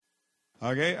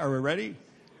Okay, are we ready?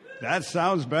 That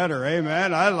sounds better.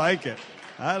 Amen. I like it.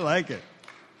 I like it.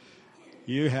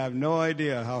 You have no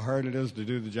idea how hard it is to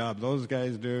do the job those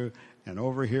guys do. And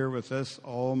over here with this,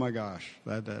 oh my gosh,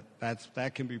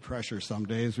 that can be pressure some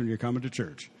days when you're coming to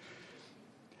church.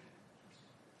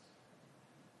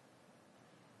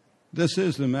 This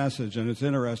is the message, and it's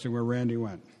interesting where Randy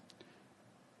went.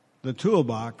 The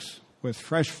toolbox with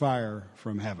fresh fire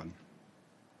from heaven.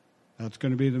 That's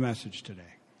going to be the message today.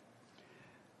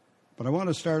 But I want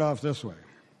to start off this way.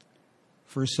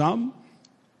 For some,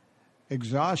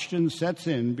 exhaustion sets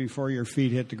in before your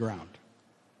feet hit the ground.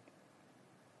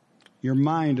 Your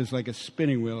mind is like a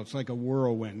spinning wheel. It's like a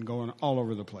whirlwind going all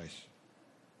over the place.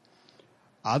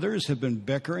 Others have been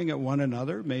bickering at one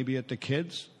another, maybe at the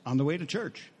kids, on the way to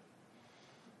church.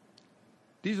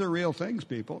 These are real things,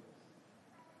 people.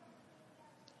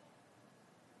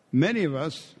 Many of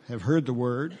us have heard the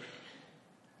word,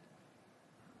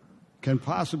 can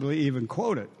possibly even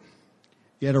quote it,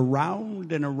 yet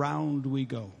around and around we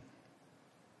go.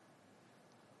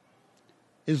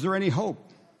 Is there any hope?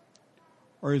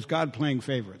 Or is God playing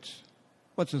favorites?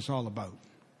 What's this all about?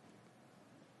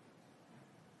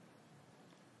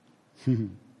 There's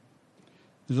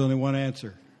only one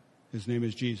answer. His name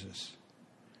is Jesus.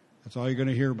 That's all you're going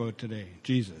to hear about today.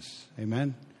 Jesus.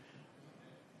 Amen?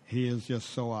 He is just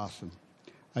so awesome.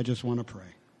 I just want to pray.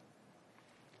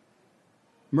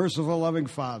 Merciful, loving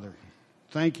Father,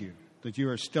 thank you that you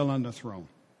are still on the throne.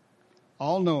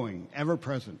 All-knowing,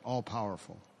 ever-present,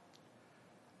 all-powerful.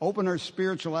 Open our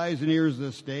spiritual eyes and ears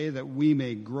this day that we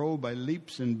may grow by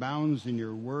leaps and bounds in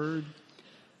your word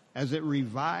as it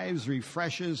revives,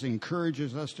 refreshes,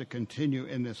 encourages us to continue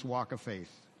in this walk of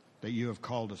faith that you have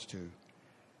called us to.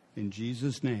 In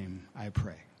Jesus' name, I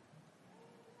pray.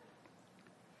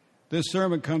 This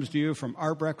sermon comes to you from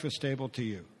our breakfast table to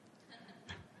you.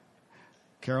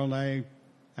 Carol and I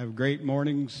have great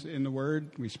mornings in the Word.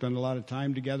 We spend a lot of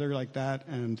time together like that,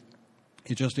 and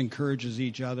it just encourages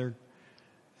each other.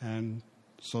 And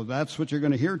so that's what you're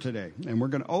going to hear today. And we're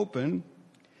going to open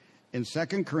in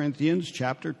 2 Corinthians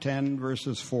chapter 10,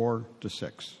 verses 4 to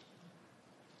 6.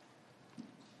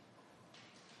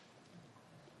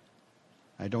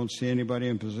 I don't see anybody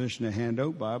in position to hand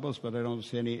out Bibles, but I don't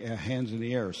see any hands in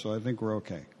the air, so I think we're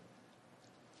okay.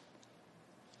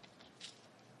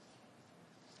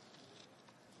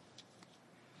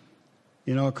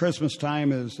 You know, Christmas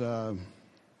time is,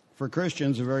 for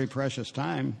Christians, a very precious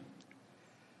time,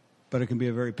 but it can be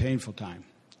a very painful time.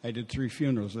 I did 3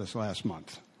 funerals this last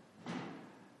month,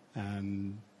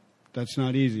 and that's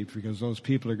not easy because those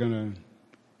people are going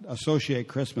to associate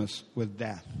Christmas with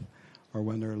death, or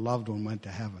when their loved one went to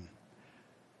heaven,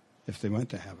 if they went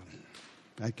to heaven.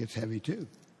 That gets heavy too.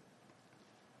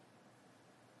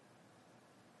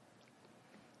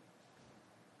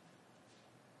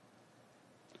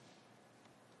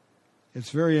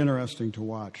 It's very interesting to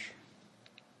watch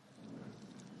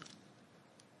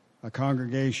a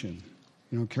congregation.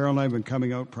 You know, Carol and I have been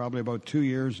coming out probably about 2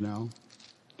 years now.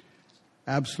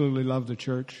 Absolutely love the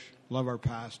church, love our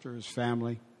pastor, his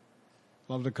family,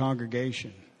 love the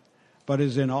congregation. But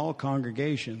as in all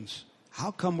congregations,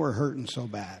 how come we're hurting so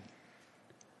bad?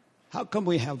 How come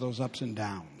we have those ups and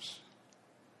downs?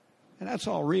 And that's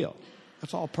all real.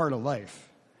 That's all part of life.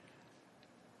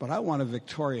 But I want a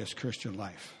victorious Christian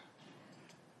life.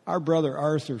 Our brother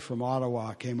Arthur from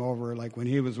Ottawa came over, like when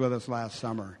he was with us last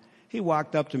summer. He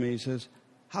walked up to me, he says,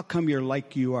 how come you're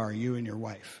like you are, you and your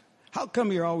wife? How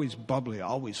come you're always bubbly,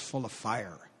 always full of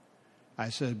fire? I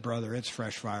said, brother, it's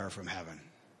fresh fire from heaven.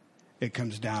 It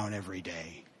comes down every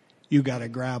day. You got to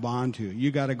grab onto it. You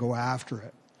got to go after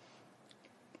it.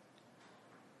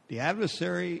 The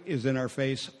adversary is in our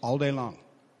face all day long.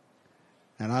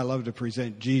 And I love to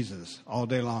present Jesus all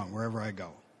day long wherever I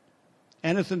go.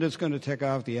 Anything that's going to take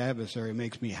off the adversary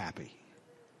makes me happy.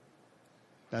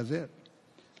 That's it.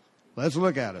 Let's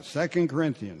look at it. 2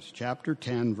 Corinthians chapter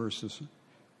 10, verses.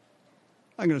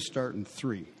 I'm going to start in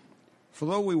 3. For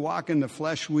though we walk in the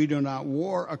flesh, we do not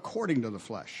war according to the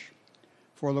flesh.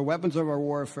 For the weapons of our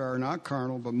warfare are not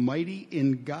carnal, but mighty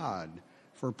in God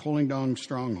for pulling down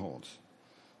strongholds,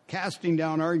 casting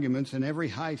down arguments and every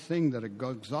high thing that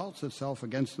exalts itself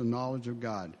against the knowledge of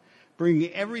God,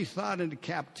 bringing every thought into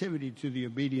captivity to the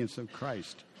obedience of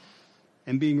Christ,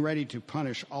 and being ready to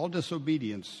punish all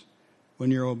disobedience when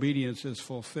your obedience is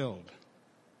fulfilled.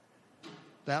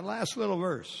 That last little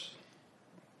verse,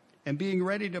 and being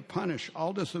ready to punish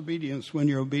all disobedience when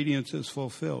your obedience is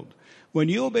fulfilled. When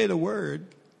you obey the word,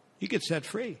 you get set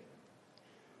free.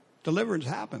 Deliverance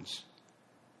happens.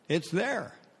 It's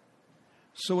there.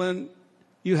 So when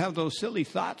you have those silly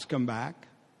thoughts come back,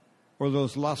 or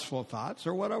those lustful thoughts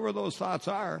or whatever those thoughts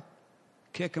are,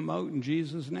 kick them out in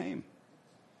Jesus' name.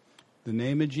 The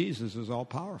name of Jesus is all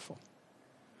powerful,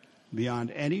 beyond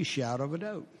any shadow of a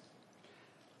doubt.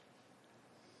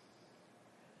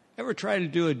 Ever try to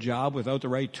do a job without the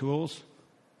right tools?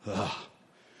 Ugh,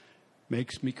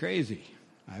 makes me crazy.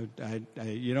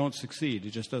 You don't succeed. It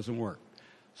just doesn't work.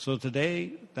 So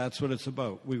today, that's what it's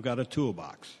about. We've got a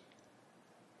toolbox.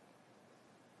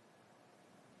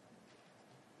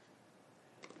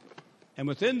 And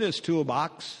within this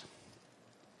toolbox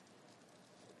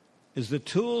is the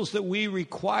tools that we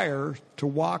require to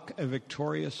walk a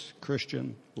victorious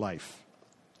Christian life.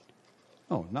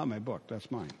 Oh, not my book.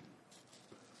 That's mine.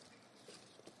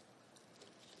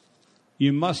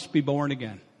 You must be born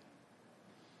again.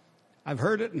 I've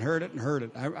heard it and heard it and heard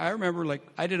it. I remember,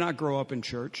 I did not grow up in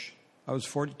church. I was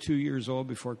 42 years old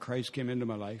before Christ came into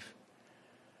my life.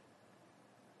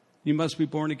 You must be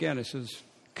born again. I says,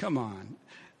 come on.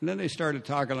 And then they started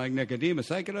talking like Nicodemus.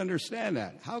 I could understand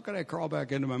that. How could I crawl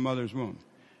back into my mother's womb?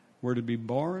 We're to be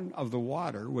born of the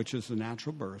water, which is the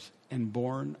natural birth, and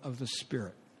born of the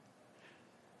Spirit.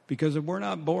 Because if we're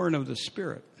not born of the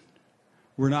Spirit,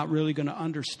 we're not really going to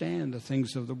understand the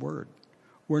things of the Word.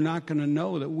 We're not going to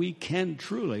know that we can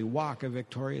truly walk a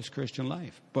victorious Christian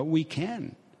life. But we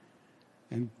can.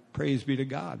 And praise be to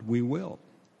God, we will.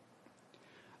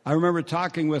 I remember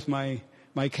talking with my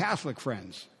Catholic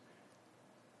friends.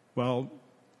 Well,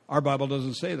 our Bible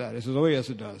doesn't say that. It says, oh, yes,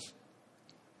 it does.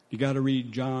 You got to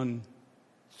read John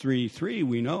 3:3.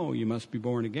 We know you must be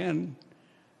born again.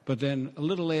 But then a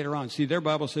little later on, see, their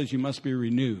Bible says you must be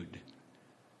renewed.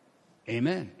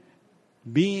 Amen.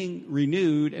 Being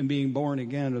renewed and being born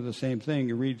again are the same thing.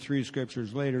 You read 3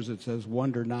 scriptures later, it says,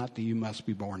 wonder not that you must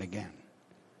be born again.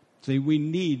 See, we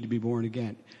need to be born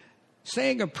again.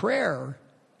 Saying a prayer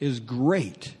is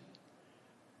great,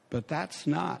 but that's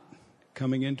not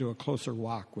coming into a closer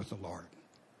walk with the Lord.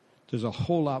 There's a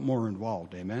whole lot more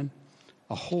involved, amen?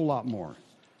 A whole lot more.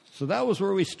 So that was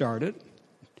where we started.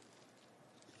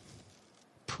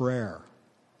 Prayer.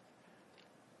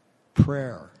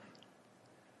 Prayer.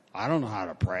 I don't know how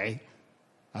to pray.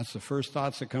 That's the first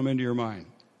thoughts that come into your mind.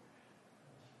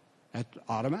 That's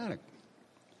automatic.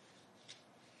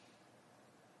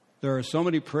 There are so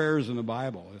many prayers in the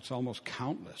Bible. It's almost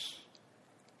countless.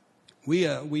 We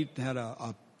had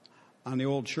on the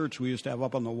old church, we used to have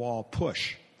up on the wall,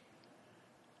 push.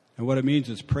 And what it means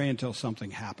is pray until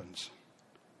something happens.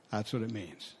 That's what it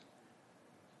means.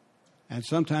 And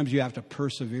sometimes you have to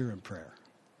persevere in prayer.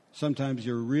 Sometimes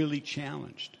you're really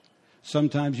challenged.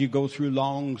 Sometimes you go through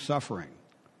long suffering.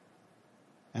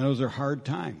 And those are hard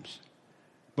times.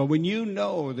 But when you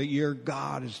know that your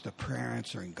God is the prayer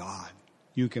answering God,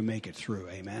 you can make it through.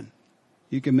 Amen.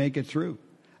 You can make it through.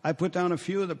 I put down a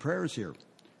few of the prayers here.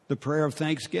 The prayer of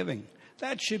thanksgiving.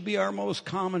 That should be our most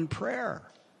common prayer.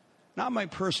 Not my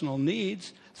personal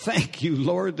needs. Thank you,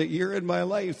 Lord, that you're in my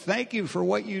life. Thank you for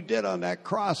what you did on that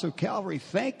cross of Calvary.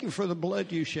 Thank you for the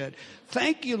blood you shed.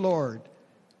 Thank you, Lord,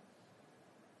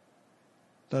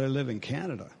 that I live in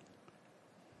Canada.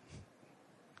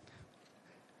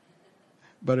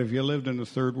 But if you lived in a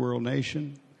third world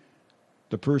nation,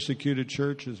 the persecuted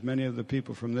church, as many of the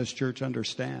people from this church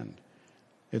understand,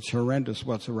 it's horrendous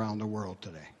what's around the world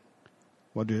today.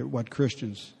 What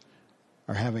Christians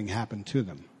are having happen to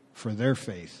them for their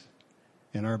faith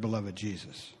in our beloved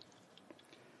Jesus.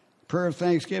 Prayer of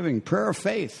thanksgiving, prayer of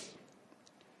faith,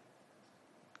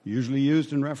 usually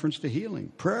used in reference to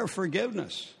healing. Prayer of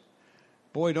forgiveness.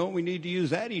 Boy, don't we need to use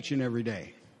that each and every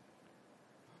day.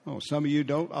 Oh, some of you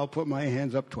don't. I'll put my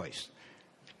hands up twice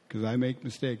because I make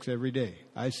mistakes every day.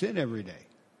 I sin every day.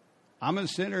 I'm a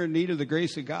sinner in need of the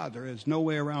grace of God. There is no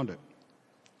way around it.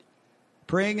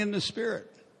 Praying in the Spirit.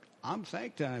 I'm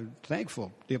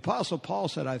thankful. The Apostle Paul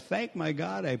said, I thank my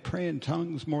God, I pray in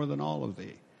tongues more than all of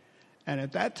thee. And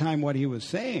at that time, what he was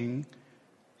saying,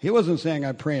 he wasn't saying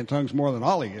I pray in tongues more than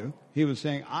all of you. He was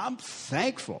saying, I'm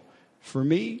thankful for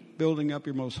me building up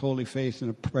your most holy faith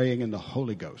and praying in the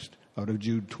Holy Ghost out of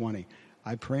Jude 20.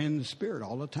 I pray in the Spirit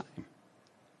all the time.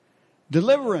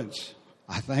 Deliverance.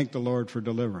 I thank the Lord for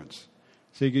deliverance.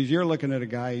 See, because you're looking at a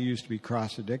guy who used to be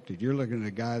cross-addicted. You're looking at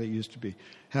a guy that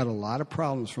had a lot of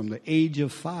problems from the age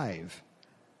of 5.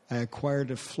 I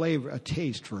acquired a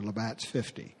taste for Labatt's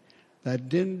 50. That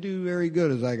didn't do very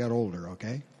good as I got older,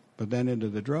 okay? But then into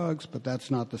the drugs, but that's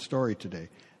not the story today.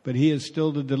 But he is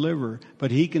still the deliverer,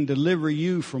 but he can deliver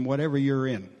you from whatever you're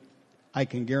in. I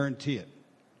can guarantee it.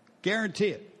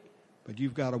 Guarantee it. But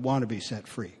you've got to want to be set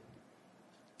free.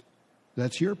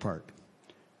 That's your part.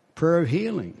 Prayer of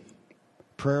healing.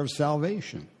 Prayer of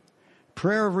salvation,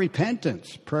 prayer of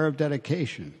repentance, prayer of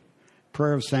dedication,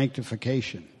 prayer of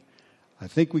sanctification. I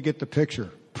think we get the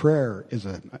picture. Prayer is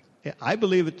I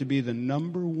believe it to be the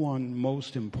number one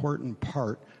most important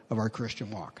part of our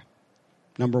Christian walk.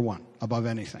 Number one, above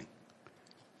anything.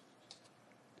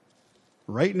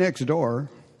 Right next door,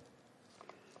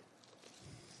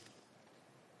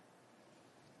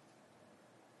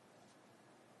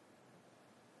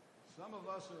 some of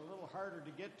us are a little harder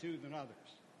to get to than others.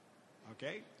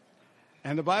 Okay?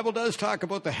 And the Bible does talk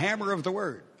about the hammer of the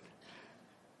word.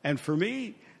 And for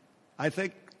me, I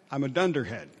think I'm a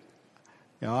dunderhead.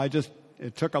 You know,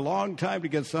 it took a long time to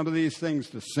get some of these things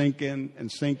to sink in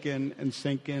and sink in and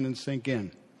sink in and sink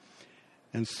in.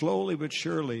 And slowly but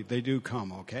surely, they do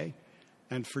come, okay?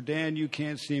 And for Dan, you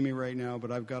can't see me right now,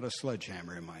 but I've got a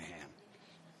sledgehammer in my hand.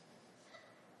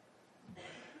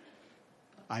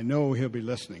 I know he'll be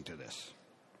listening to this.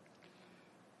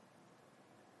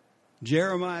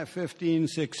 Jeremiah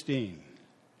 15:16.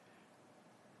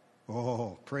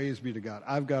 Oh, praise be to God.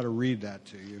 I've got to read that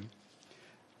to you.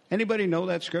 Anybody know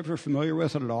that scripture, familiar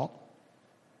with it at all?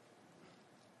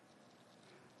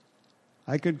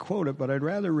 I could quote it, but I'd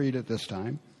rather read it this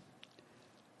time.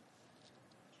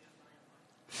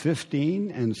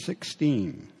 15 and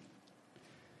 16.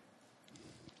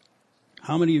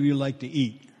 How many of you like to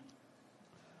eat?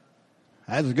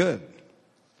 That's good.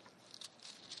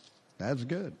 That's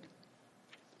good.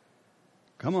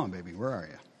 Come on, baby, where are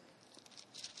you?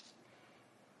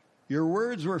 Your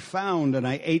words were found, and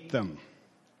I ate them.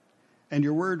 And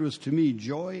your word was to me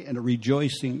joy and a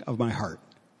rejoicing of my heart.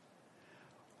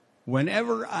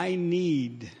 Whenever I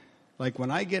need, like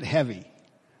when I get heavy,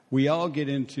 we all get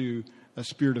into a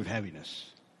spirit of heaviness.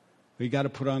 We got to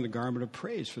put on the garment of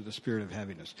praise for the spirit of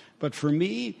heaviness. But for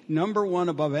me, number one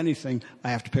above anything, I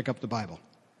have to pick up the Bible.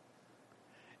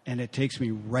 And it takes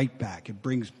me right back. It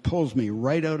pulls me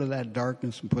right out of that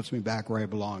darkness and puts me back where I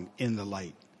belong, in the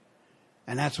light.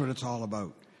 And that's what it's all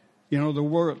about. You know, the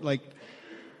word, like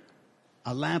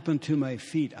a lamp unto my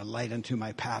feet, a light unto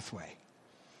my pathway.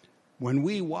 When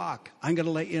we walk, I'm going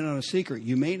to let you in on a secret.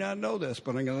 You may not know this,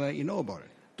 but I'm going to let you know about it.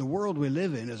 The world we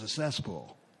live in is a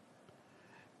cesspool.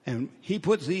 And he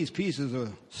puts these pieces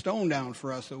of stone down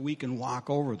for us so we can walk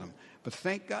over them. But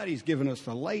thank God he's given us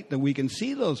the light that we can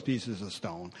see those pieces of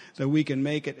stone, that we can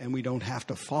make it and we don't have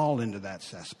to fall into that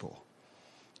cesspool.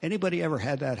 Anybody ever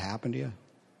had that happen to you?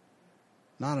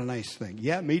 Not a nice thing.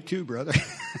 Yeah, me too, brother.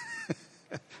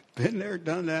 Been there,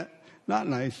 done that. Not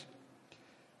nice.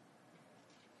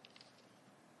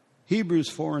 Hebrews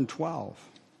 4:12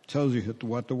 tells you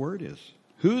what the word is.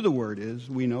 Who the word is,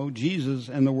 we know. Jesus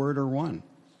and the word are one.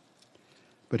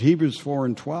 But Hebrews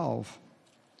 4:12,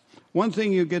 one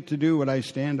thing you get to do when I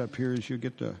stand up here is you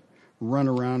get to run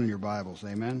around in your Bibles.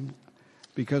 Amen?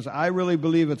 Because I really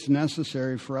believe it's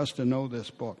necessary for us to know this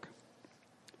book.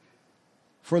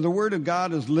 For the word of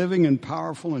God is living and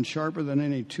powerful and sharper than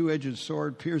any two-edged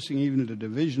sword, piercing even to the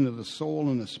division of the soul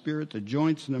and the spirit, the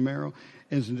joints and the marrow,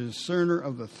 is a discerner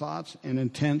of the thoughts and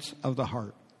intents of the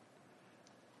heart.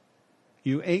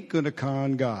 You ain't going to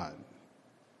con God.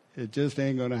 It just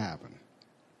ain't going to happen.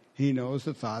 He knows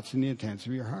the thoughts and the intents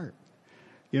of your heart.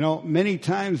 You know, many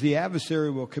times the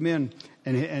adversary will come in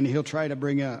and he'll try to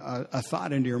bring a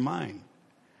thought into your mind.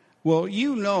 Well,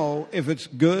 you know if it's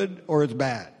good or it's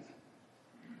bad.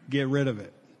 Get rid of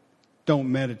it.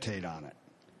 Don't meditate on it.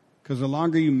 Because the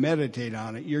longer you meditate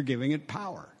on it, you're giving it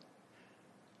power.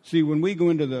 See, when we go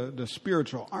into the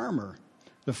spiritual armor,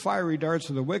 the fiery darts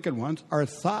of the wicked ones are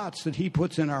thoughts that he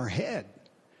puts in our head.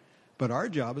 But our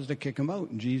job is to kick them out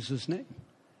in Jesus' name.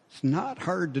 It's not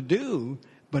hard to do,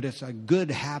 but it's a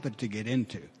good habit to get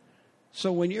into.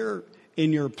 So when you're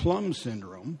in your plum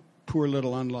syndrome, poor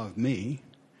little unloved me,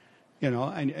 you know,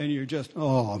 and you're just,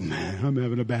 oh man, I'm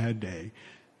having a bad day.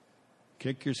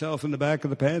 Kick yourself in the back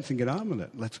of the pants and get on with it.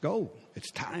 Let's go.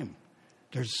 It's time.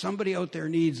 There's somebody out there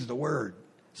needs the word.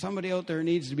 Somebody out there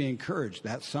needs to be encouraged.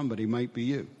 That somebody might be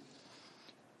you.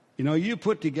 You know, you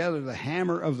put together the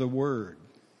hammer of the word,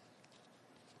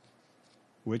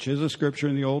 which is a scripture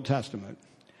in the Old Testament,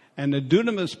 and the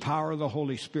dunamis power of the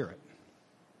Holy Spirit.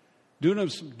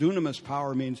 Dunamis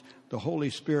power means the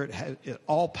Holy Spirit is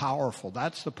all-powerful.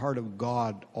 That's the part of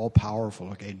God, all-powerful.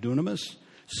 Okay, dunamis,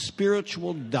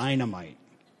 spiritual dynamite.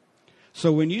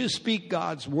 So when you speak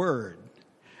God's word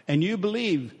and you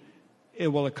believe it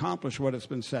will accomplish what it's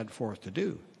been set forth to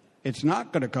do, it's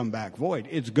not going to come back void.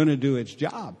 It's going to do its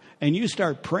job. And you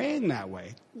start praying that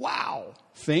way, wow,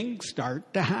 things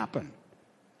start to happen.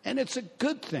 And it's a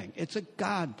good thing. It's a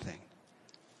God thing.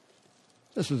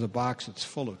 This is a box that's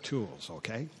full of tools,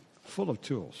 okay? Full of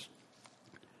tools.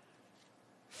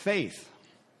 Faith.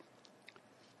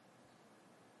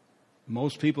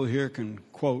 Most people here can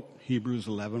quote Hebrews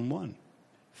 11:1.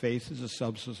 Faith is the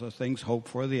substance of things hoped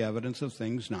for, the evidence of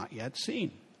things not yet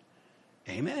seen.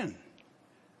 Amen.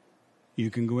 You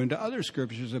can go into other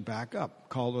scriptures that back up.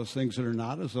 Call those things that are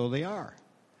not as though they are.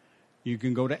 You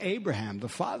can go to Abraham, the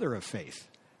father of faith.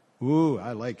 Ooh,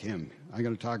 I like him. I'm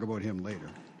going to talk about him later.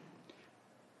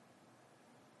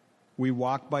 We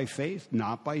walk by faith,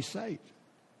 not by sight.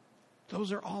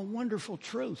 Those are all wonderful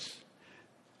truths.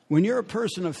 When you're a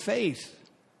person of faith,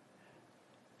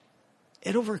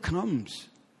 it overcomes.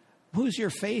 Who's your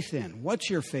faith in? What's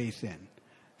your faith in?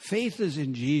 Faith is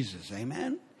in Jesus,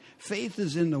 amen? Faith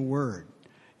is in the Word.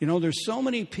 You know, there's so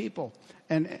many people,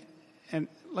 and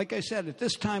like I said, at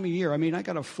this time of year, I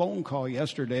got a phone call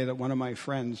yesterday that one of my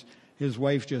friends, his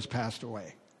wife just passed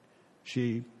away.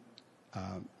 She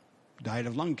died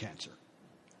of lung cancer.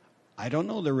 I don't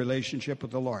know their relationship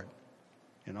with the Lord,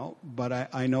 you know,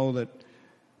 but I know that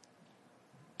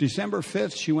December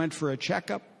 5th, she went for a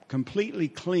checkup, completely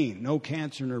clean, no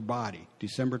cancer in her body.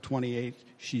 December 28th,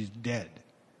 she's dead.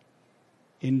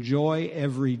 Enjoy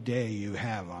every day you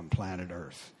have on planet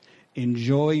Earth.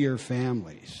 Enjoy your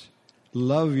families.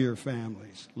 Love your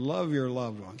families. Love your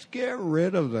loved ones. Get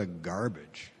rid of the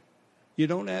garbage. You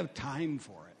don't have time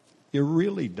for it. You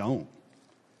really don't.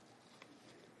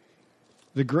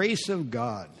 The grace of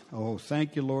God. Oh,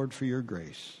 thank you, Lord, for your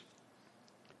grace.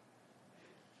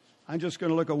 I'm just going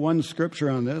to look at one scripture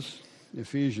on this,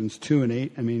 Ephesians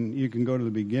 2:8. You can go to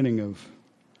the beginning of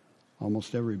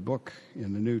almost every book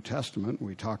in the New Testament.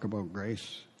 We talk about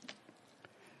grace.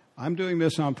 I'm doing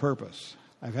this on purpose.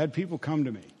 I've had people come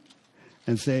to me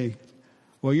and say,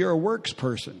 well, you're a works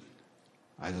person.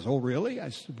 I said, oh, really? I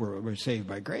said, we're saved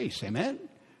by grace. Amen?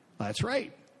 That's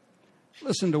right.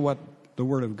 Listen to what the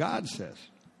Word of God says.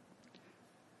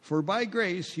 For by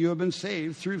grace you have been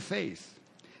saved through faith,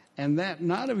 and that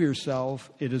not of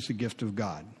yourself, it is a gift of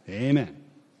God. Amen.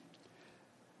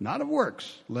 Not of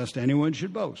works, lest anyone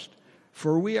should boast.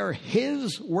 For we are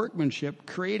His workmanship,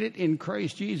 created in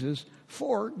Christ Jesus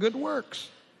for good works,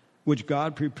 which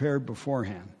God prepared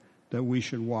beforehand, that we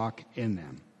should walk in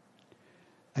them.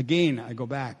 Again, I go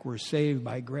back, we're saved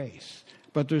by grace.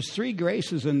 But there's 3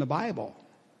 graces in the Bible.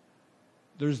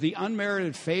 There's the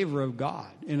unmerited favor of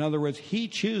God. In other words, He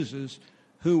chooses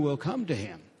who will come to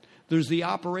Him. There's the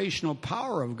operational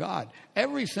power of God.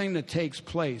 Everything that takes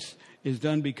place is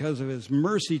done because of His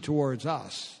mercy towards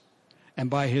us and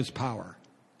by His power,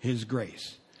 His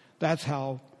grace. That's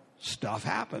how stuff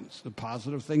happens, the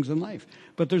positive things in life.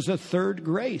 But there's a third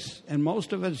grace, and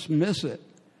most of us miss it.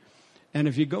 And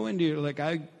if you go into, like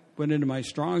I went into my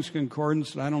Strong's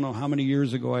Concordance, and I don't know how many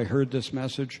years ago I heard this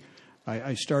message.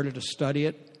 I started to study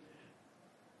it.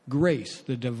 Grace,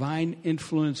 the divine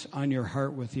influence on your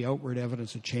heart with the outward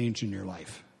evidence of change in your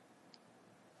life.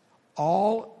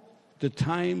 All the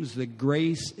times that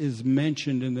grace is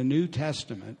mentioned in the New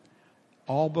Testament,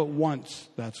 all but once,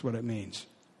 that's what it means.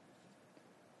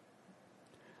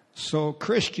 So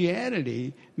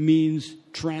Christianity means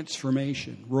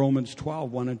transformation. Romans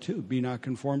 12:1-2. Be not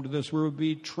conformed to this world,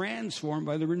 be transformed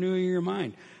by the renewing of your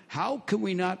mind. How can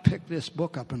we not pick this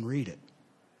book up and read it?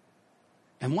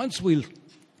 And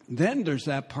then there's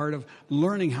that part of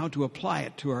learning how to apply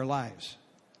it to our lives.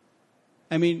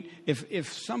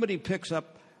 If somebody picks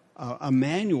up a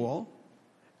manual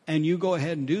and you go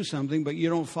ahead and do something, but you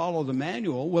don't follow the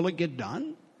manual, will it get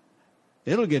done?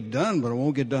 It'll get done, but it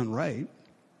won't get done right.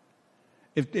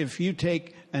 If you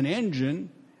take an engine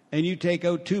and you take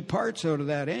out 2 parts out of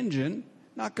that engine,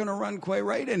 not going to run quite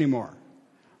right anymore.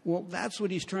 Well, that's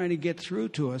what He's trying to get through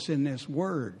to us in this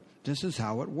Word. This is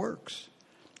how it works.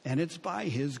 And it's by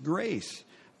His grace.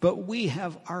 But we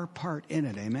have our part in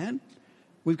it, amen?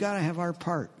 We've got to have our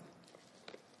part.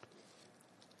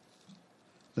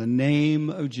 The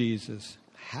name of Jesus.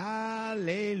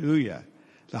 Hallelujah.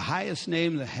 The highest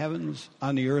name in the heavens,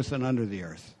 on the earth, and under the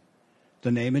earth.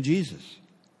 The name of Jesus.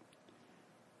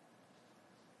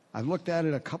 I've looked at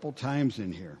it a couple times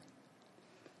in here.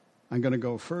 I'm going to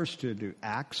go first to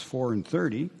Acts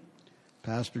 4:30.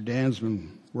 Pastor Dan's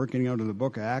been working out of the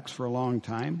book of Acts for a long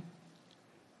time.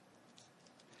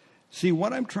 See,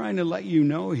 what I'm trying to let you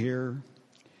know here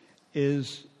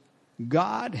is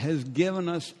God has given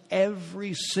us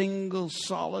every single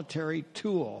solitary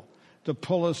tool to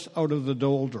pull us out of the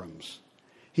doldrums.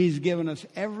 He's given us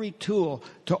every tool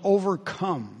to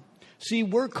overcome. See,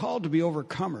 we're called to be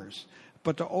overcomers.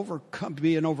 But to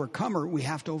be an overcomer, we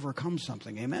have to overcome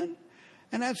something. Amen?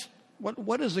 And that's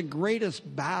what is the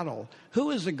greatest battle?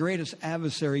 Who is the greatest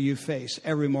adversary you face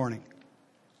every morning?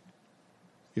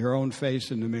 Your own face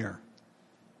in the mirror.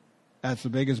 That's the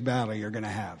biggest battle you're going to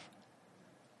have.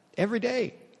 Every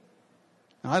day.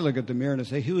 And I look at the mirror and I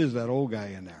say, who is that old guy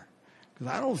in there? Because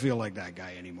I don't feel like that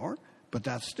guy anymore. But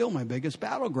that's still my biggest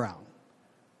battleground.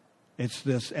 It's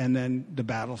this, and then the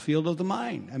battlefield of the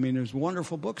mind. I mean, there's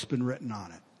wonderful books been written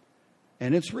on it.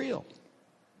 And it's real.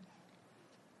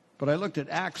 But I looked at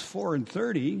Acts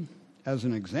 4:30 as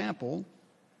an example.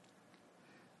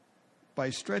 By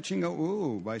stretching out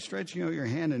your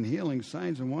hand and healing,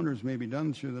 signs and wonders may be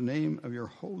done through the name of your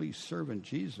holy servant,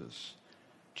 Jesus.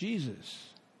 Jesus.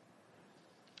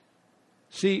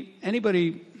 See,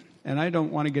 anybody, and I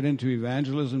don't want to get into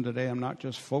evangelism today. I'm not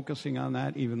just focusing on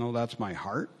that, even though that's my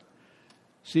heart.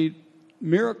 See,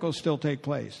 miracles still take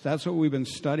place. That's what we've been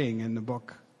studying in the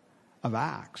book of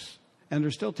Acts. And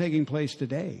they're still taking place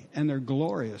today. And they're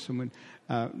glorious. And when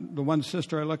the one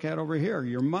sister I look at over here,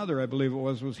 your mother, I believe it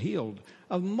was healed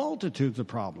of multitudes of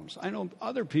problems. I know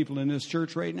other people in this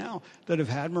church right now that have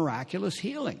had miraculous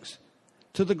healings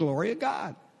to the glory of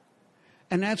God.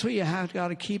 And that's what you have got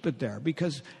to keep it there,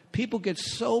 because people get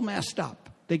so messed up.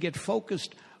 They get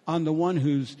focused on the one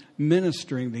who's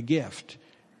ministering the gift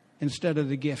instead of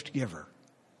the gift giver.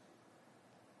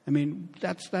 I mean,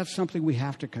 that's something we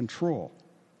have to control.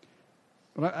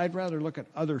 But I'd rather look at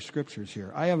other scriptures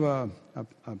here. I have a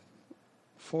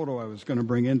photo I was going to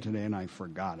bring in today, and I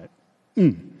forgot it.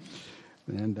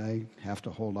 And I have to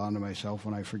hold on to myself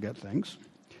when I forget things.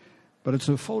 But it's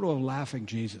a photo of laughing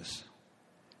Jesus.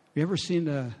 Have you ever seen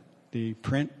the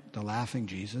print, the laughing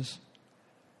Jesus?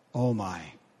 Oh, my.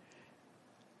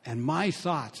 And my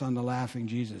thoughts on the laughing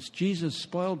Jesus. Jesus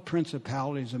spoiled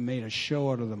principalities and made a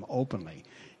show out of them openly.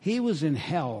 He was in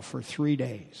hell for 3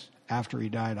 days after he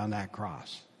died on that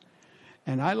cross.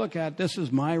 And I look at, this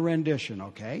is my rendition,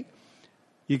 okay?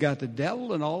 You got the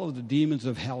devil and all of the demons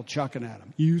of hell chucking at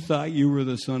him. You thought you were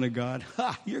the Son of God?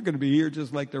 Ha! You're going to be here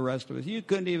just like the rest of us. You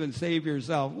couldn't even save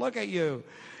yourself. Look at you.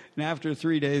 And after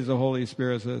 3 days, the Holy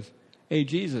Spirit says, hey,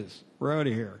 Jesus, we're out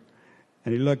of here.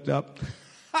 And he looked up.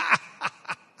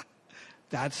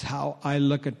 That's how I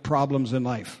look at problems in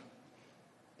life.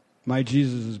 My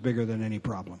Jesus is bigger than any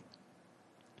problem.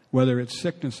 Whether it's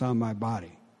sickness on my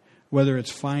body, whether it's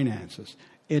finances,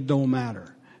 it don't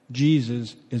matter.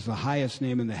 Jesus is the highest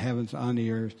name in the heavens, on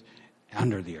the earth,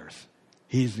 under the earth.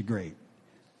 He's the great.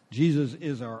 Jesus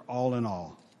is our all in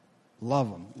all. Love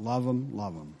him, love him,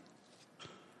 love him.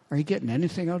 Are you getting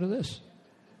anything out of this?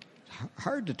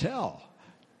 Hard to tell.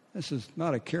 This is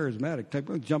not a charismatic type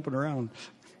of jumping around.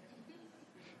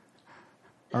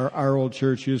 Our old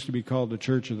church used to be called the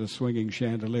Church of the Swinging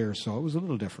Chandelier, so it was a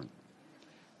little different.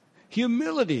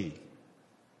 Humility.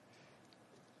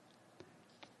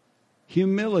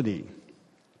 Humility.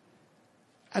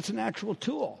 That's an actual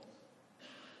tool.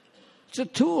 It's a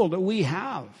tool that we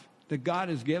have, that God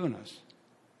has given us.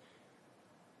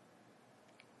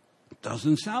 It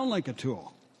doesn't sound like a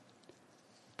tool,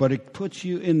 but it puts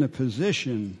you in the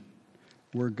position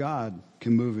where God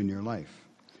can move in your life.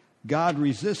 God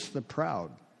resists the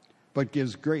proud, but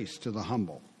gives grace to the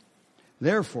humble.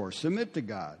 Therefore, submit to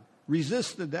God.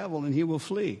 Resist the devil and he will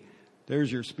flee.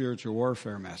 There's your spiritual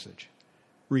warfare message.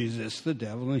 Resist the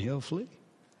devil and he'll flee.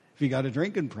 If you got a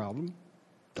drinking problem,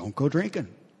 don't go drinking.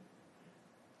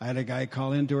 I had a guy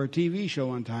call into our TV show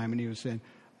one time and he says,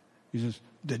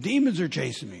 the demons are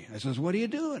chasing me. I says, what are you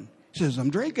doing? He says,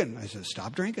 I'm drinking. I said,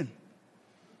 stop drinking.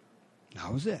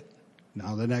 That was it.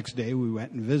 Now the next day we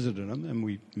went and visited him and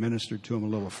we ministered to him a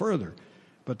little further.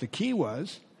 But the key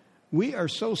was, we are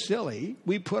so silly,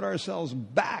 we put ourselves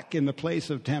back in the place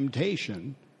of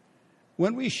temptation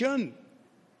when we shouldn't.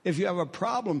 If you have a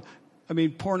problem, I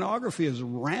mean, pornography is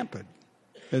rampant.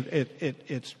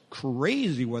 It's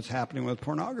crazy what's happening with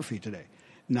pornography today.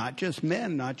 Not just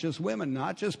men, not just women,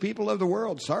 not just people of the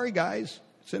world. Sorry, guys.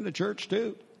 It's in the church,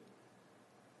 too.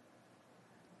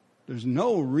 There's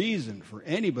no reason for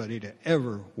anybody to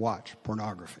ever watch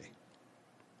pornography.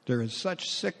 There is such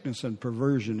sickness and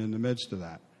perversion in the midst of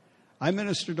that. I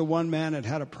ministered to one man that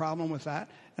had a problem with that.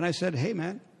 And I said, hey,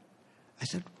 man,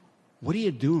 what are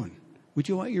you doing? Would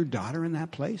you want your daughter in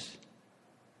that place?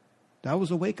 That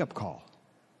was a wake-up call.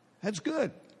 That's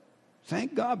good.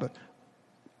 Thank God. But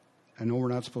I know we're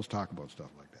not supposed to talk about stuff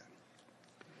like that.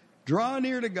 Draw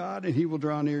near to God, and he will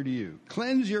draw near to you.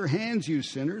 Cleanse your hands, you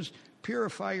sinners.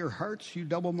 Purify your hearts, you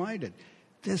double-minded.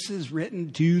 This is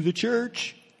written to the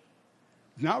church.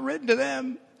 It's not written to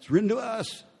them. It's written to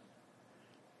us.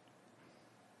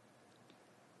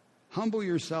 Humble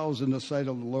yourselves in the sight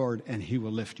of the Lord, and he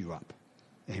will lift you up.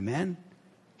 Amen?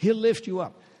 He'll lift you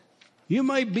up. You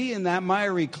might be in that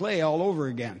miry clay all over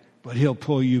again, but he'll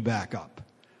pull you back up.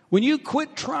 When you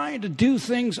quit trying to do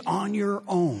things on your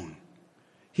own,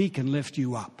 he can lift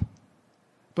you up.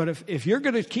 But if you're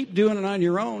going to keep doing it on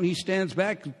your own, he stands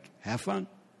back Have fun.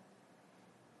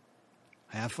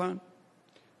 Have fun.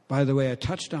 By the way, I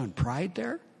touched on pride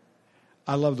there.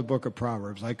 I love the book of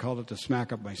Proverbs. I call it the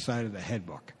smack up my side of the head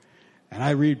book. And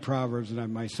I read Proverbs,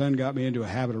 and my son got me into a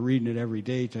habit of reading it every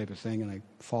day type of thing, and I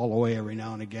fall away every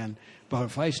now and again. But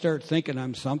if I start thinking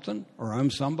I'm something or I'm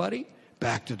somebody,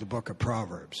 back to the book of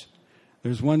Proverbs.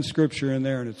 There's one scripture in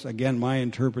there, and it's, again, my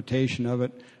interpretation of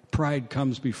it. Pride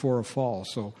comes before a fall.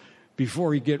 So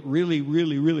before you get really,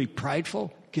 really, really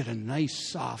prideful, get a nice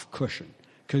soft cushion,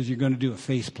 because you're going to do a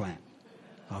face plant.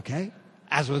 Okay?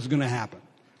 That's what's going to happen.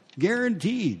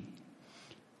 Guaranteed.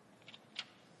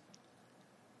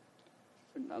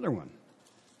 Another one.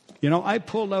 You know, I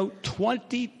pulled out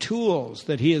 20 tools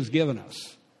that he has given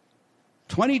us.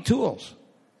 20 tools.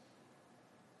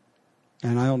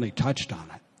 And I only touched on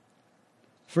it.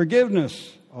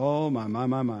 Forgiveness. Oh,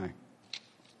 my.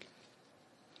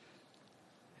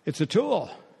 It's a tool.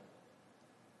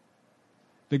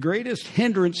 The greatest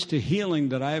hindrance to healing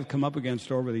that I have come up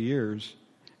against over the years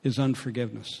is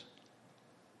unforgiveness.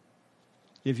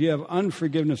 If you have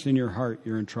unforgiveness in your heart,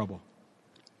 you're in trouble.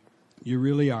 You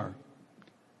really are.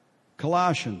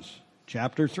 Colossians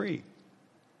chapter 3.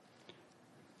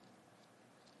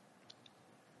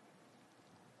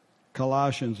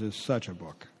 Colossians is such a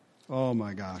book. Oh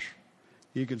my gosh.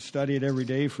 You could study it every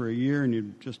day for a year and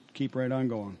you'd just keep right on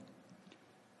going.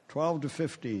 12 to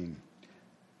 15.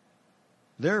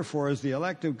 Therefore, as the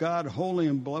elect of God, holy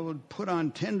and beloved, put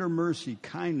on tender mercy,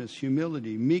 kindness,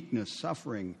 humility, meekness,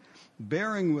 suffering,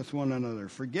 bearing with one another,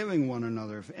 forgiving one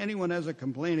another. If anyone has a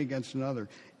complaint against another,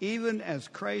 even as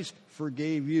Christ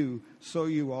forgave you, so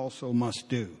you also must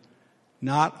do.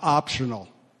 Not optional.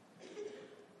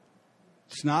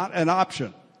 It's not an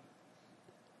option.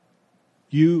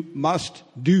 You must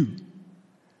do.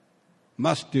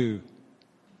 Must do.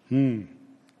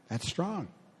 That's strong.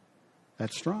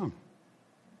 That's strong.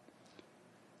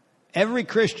 Every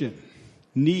Christian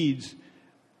needs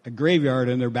a graveyard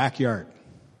in their backyard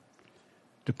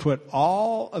to put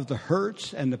all of the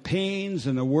hurts and the pains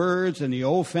and the words and the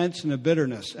offense and the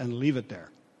bitterness and leave it there.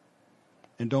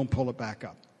 And don't pull it back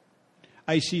up.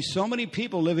 I see so many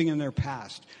people living in their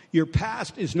past. Your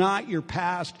past is not your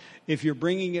past. If you're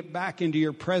bringing it back into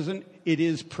your present, it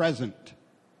is present.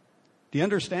 Do you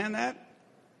understand that?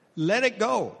 Let it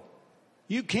go.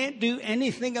 You can't do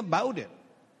anything about it.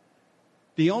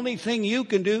 The only thing you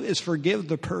can do is forgive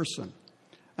the person.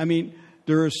 I mean,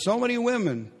 there are so many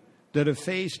women that have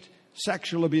faced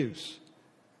sexual abuse.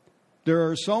 There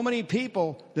are so many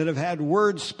people that have had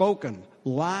words spoken,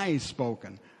 lies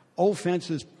spoken.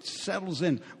 Offense settles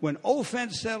in. When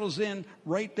offense settles in,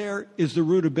 right there is the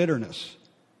root of bitterness.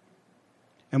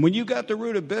 And when you got the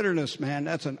root of bitterness, man,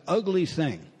 that's an ugly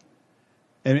thing.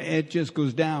 And it just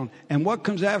goes down. And what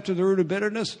comes after the root of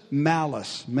bitterness?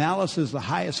 Malice. Malice is the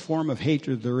highest form of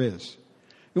hatred there is.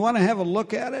 You want to have a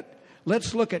look at it?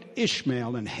 Let's look at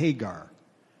Ishmael and Hagar.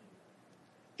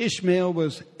 Ishmael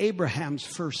was Abraham's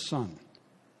first son.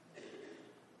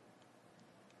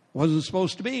 Wasn't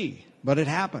supposed to be, but it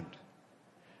happened.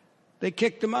 They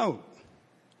kicked him out.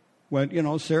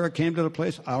 When, Sarah came to the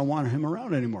place, I don't want him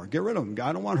around anymore. Get rid of him.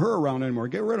 I don't want her around anymore.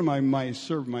 Get rid of my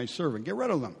servant. Get rid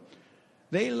of them.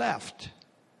 They left.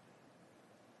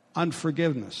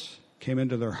 Unforgiveness came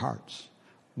into their hearts.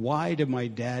 Why did my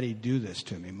daddy do this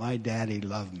to me? My daddy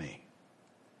loved me.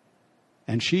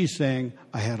 And she's saying,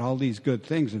 I had all these good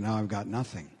things and now I've got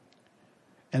nothing.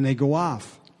 And they go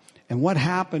off. And what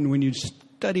happened when you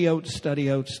study out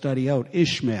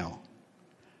Ishmael?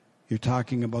 You're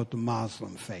talking about the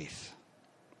Muslim faith.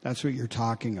 That's what you're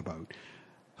talking about.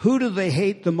 Who do they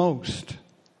hate the most?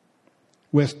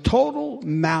 With total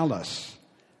malice,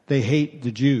 they hate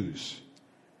the Jews.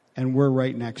 And we're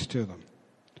right next to them.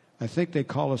 I think they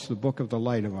call us the book of the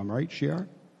light of them, right, Shiar?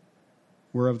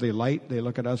 We're of the light. They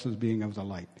look at us as being of the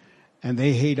light. And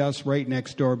they hate us right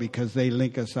next door because they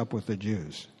link us up with the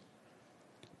Jews.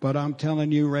 But I'm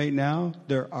telling you right now,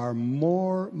 there are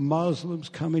more Muslims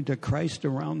coming to Christ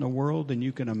around the world than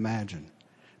you can imagine.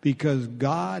 Because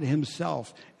God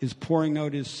himself is pouring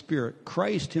out his Spirit.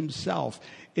 Christ himself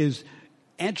is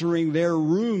entering their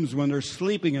rooms when they're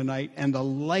sleeping at night, and the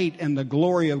light and the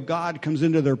glory of God comes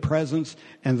into their presence,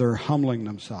 and they're humbling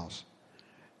themselves.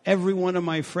 Every one of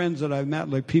my friends that I've met,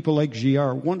 like people like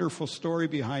J.R., wonderful story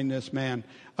behind this man,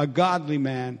 a godly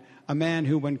man, a man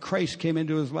who, when Christ came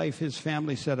into his life, his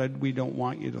family said, we don't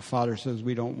want you. The father says,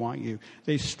 we don't want you.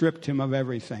 They stripped him of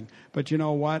everything. But you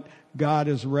know what? God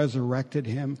has resurrected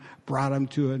him, brought him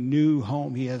to a new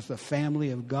home. He has the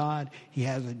family of God. He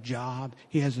has a job.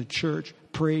 He has a church.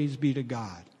 Praise be to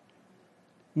God.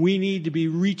 We need to be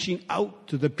reaching out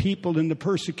to the people in the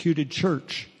persecuted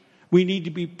church. We need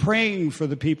to be praying for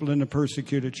the people in the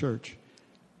persecuted church.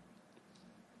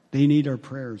 They need our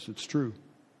prayers. It's true.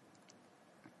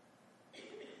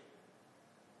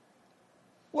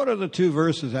 What are the two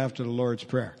verses after the Lord's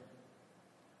Prayer?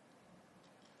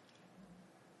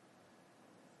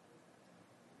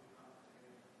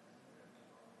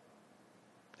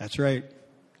 That's right.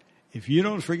 If you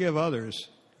don't forgive others,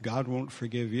 God won't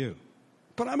forgive you.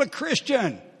 But I'm a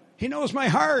Christian. He knows my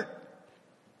heart.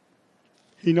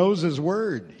 He knows His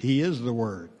Word. He is the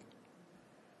Word.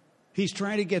 He's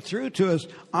trying to get through to us.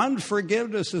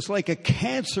 Unforgiveness is like a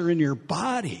cancer in your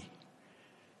body.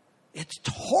 It's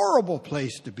a horrible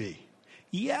place to be.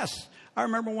 Yes, I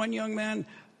remember one young man,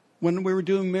 when we were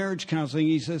doing marriage counseling,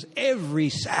 he says, every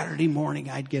Saturday morning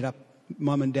I'd get up,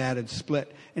 Mom and Dad had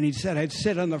split, and he said I'd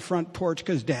sit on the front porch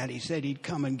because Daddy said he'd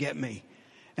come and get me,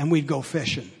 and we'd go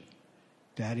fishing.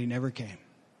 Daddy never came.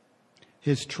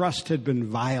 His trust had been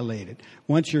violated.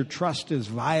 Once your trust is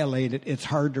violated, it's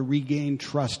hard to regain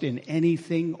trust in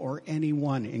anything or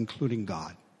anyone, including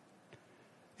God.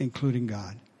 Including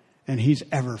God. And He's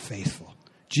ever faithful.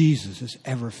 Jesus is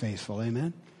ever faithful.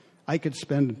 Amen? I could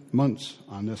spend months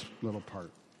on this little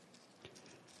part.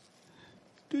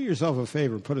 Do yourself a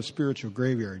favor. Put a spiritual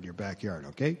graveyard in your backyard,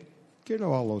 okay? Get rid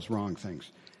of all those wrong things.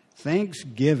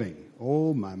 Thanksgiving.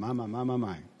 Oh, my.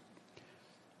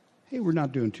 Hey, we're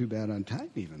not doing too bad on time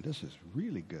even. This is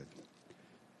really good.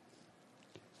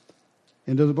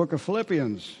 Into the book of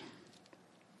Philippians.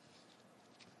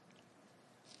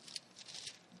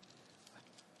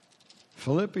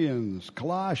 Philippians,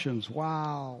 Colossians,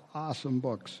 wow, awesome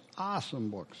books.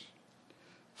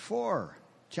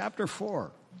 Chapter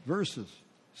 4, verses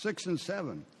 6 and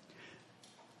 7.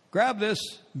 Grab this,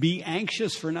 be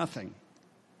anxious for nothing,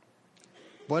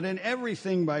 but in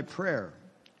everything by prayer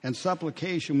and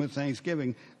supplication with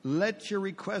thanksgiving, let your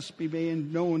requests be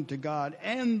made known to God,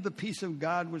 and the peace of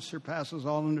God which surpasses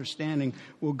all understanding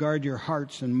will guard your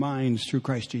hearts and minds through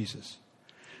Christ Jesus.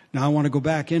 Now I want to go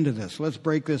back into this. Let's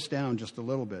break this down just a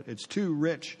little bit. It's too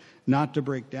rich not to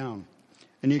break down.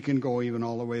 And you can go even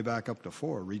all the way back up to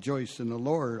 4. Rejoice in the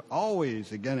Lord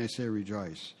always. Again, I say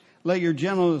rejoice. Let your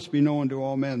gentleness be known to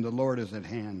all men. The Lord is at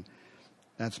hand.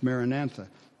 That's Maranatha.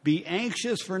 Be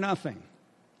anxious for nothing.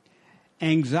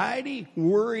 Anxiety,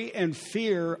 worry, and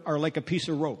fear are like a piece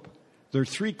of rope. They're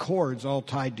 3 cords all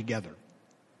tied together.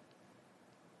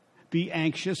 Be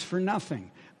anxious for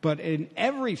nothing. But in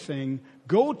everything,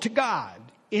 go to God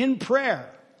in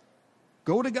prayer.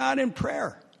 Go to God in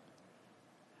prayer.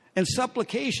 And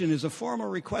supplication is a formal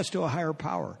request to a higher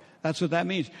power. That's what that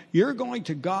means. You're going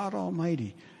to God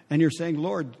Almighty, and you're saying,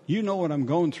 Lord, you know what I'm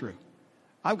going through.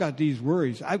 I've got these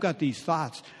worries. I've got these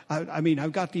thoughts.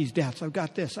 I've got these debts. I've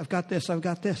got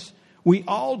this. We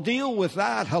all deal with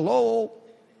that. Hello.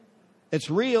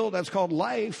 It's real. That's called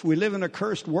life. We live in a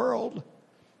cursed world.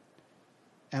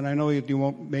 And I know you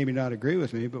won't maybe not agree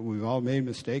with me, but we've all made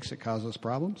mistakes that cause us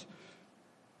problems.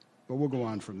 But we'll go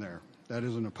on from there. That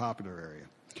isn't a popular area.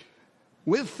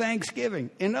 With thanksgiving.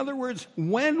 In other words,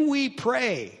 when we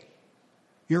pray,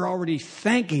 you're already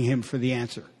thanking Him for the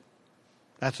answer.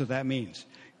 That's what that means.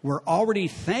 We're already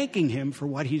thanking Him for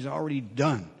what He's already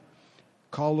done.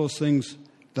 Call those things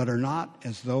that are not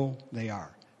as though they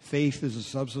are. Faith is the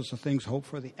substance of things hoped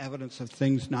for, the evidence of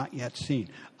things not yet seen.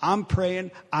 I'm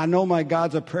praying. I know my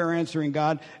God's a prayer answering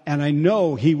God, and I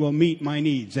know He will meet my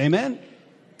needs. Amen?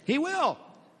 He will.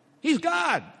 He's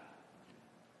God.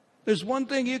 There's one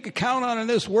thing you can count on in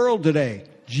this world today.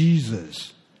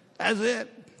 Jesus. That's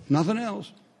it. Nothing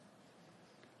else.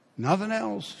 Nothing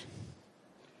else.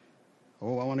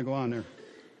 Oh, I want to go on there.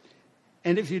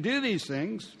 And if you do these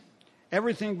things,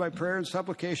 everything by prayer and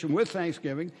supplication with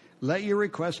thanksgiving, let your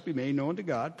requests be made known to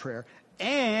God, prayer,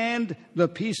 and the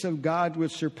peace of God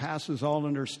which surpasses all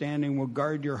understanding will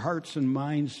guard your hearts and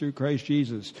minds through Christ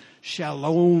Jesus.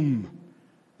 Shalom,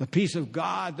 the peace of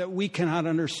God that we cannot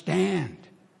understand.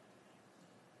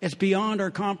 It's beyond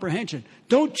our comprehension.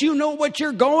 Don't you know what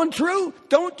you're going through?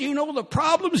 Don't you know the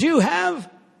problems you have?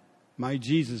 My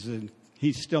Jesus,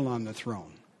 He's still on the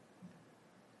throne.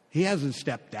 He hasn't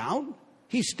stepped down.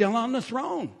 He's still on the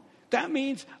throne. That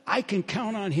means I can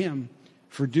count on Him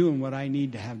for doing what I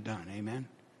need to have done. Amen?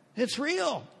 It's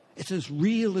real. It's as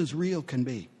real can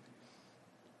be.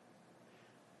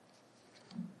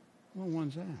 What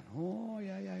one's that? Oh,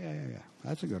 yeah.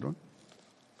 That's a good one.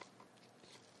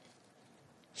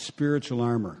 Spiritual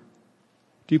armor.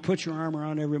 Do you put your armor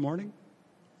on every morning?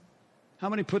 How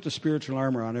many put the spiritual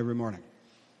armor on every morning?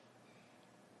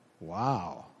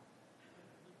 Wow.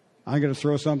 I'm going to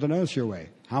throw something else your way.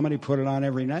 How many put it on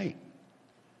every night?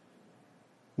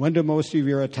 When do most of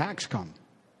your attacks come?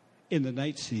 In the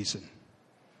night season.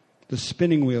 the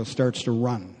spinning wheel starts to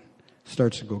run,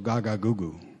 starts to go gaga goo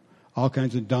goo. All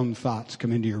kinds of dumb thoughts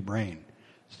come into your brain.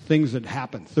 Things that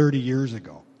happened 30 years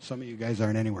ago. Some of you guys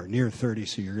aren't anywhere near 30,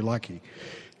 so you're lucky.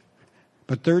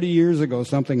 But 30 years ago,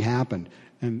 something happened.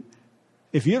 And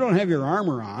if you don't have your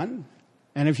armor on,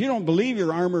 and if you don't believe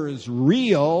your armor is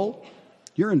real,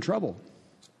 you're in trouble.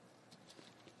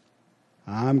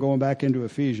 I'm going back into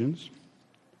Ephesians.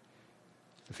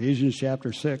 Ephesians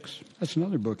chapter 6. That's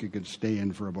another book you could stay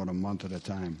in for about a month at a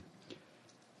time.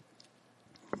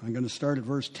 I'm going to start at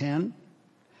verse 10.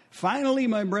 Finally,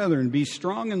 my brethren, be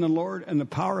strong in the Lord and the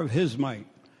power of his might.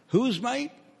 Whose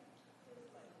might?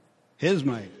 His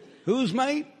might. Whose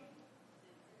might?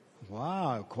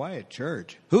 Wow, quiet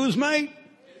church. Whose might?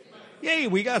 Yay,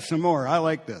 we got some more. I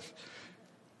like this.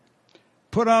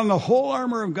 Put on the whole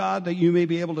armor of God that you may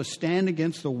be able to stand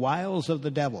against the wiles of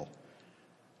the devil.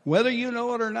 Whether you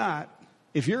know it or not,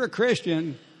 if you're a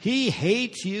Christian, he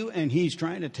hates you and he's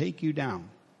trying to take you down.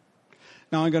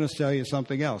 Now, I'm going to tell you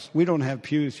something else. We don't have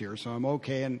pews here, so I'm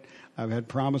okay, and I've had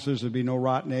promises there'd be no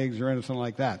rotten eggs or anything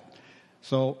like that.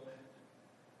 So,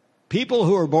 people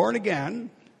who are born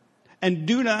again and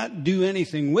do not do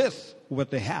anything with what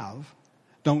they have,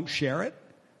 don't share it,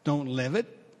 don't live it,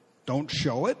 don't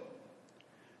show it.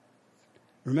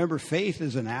 Remember, faith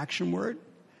is an action word.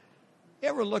 You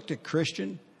ever looked at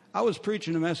Christian? I was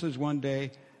preaching a message one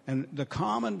day, and the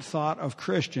common thought of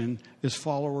Christian is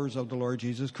followers of the Lord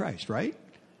Jesus Christ, right?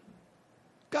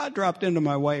 God dropped into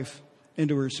my wife,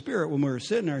 into her spirit when we were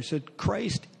sitting there. I said,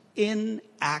 Christ in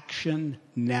action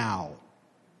now.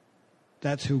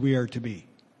 That's who we are to be.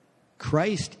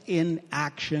 Christ in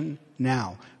action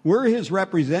now. We're his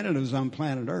representatives on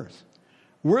planet Earth.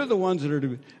 We're the ones that are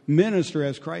to minister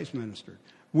as Christ ministered.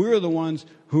 We're the ones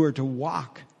who are to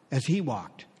walk as he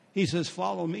walked. He says,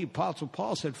 follow me. Apostle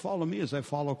Paul said, follow me as I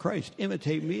follow Christ.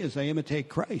 Imitate me as I imitate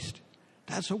Christ.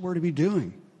 That's what we're to be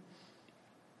doing.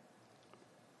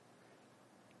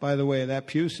 By the way, that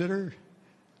pew sitter,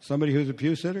 somebody who's a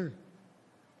pew sitter,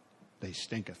 they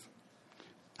stinketh.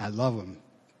 I love them,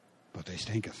 but they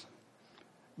stinketh.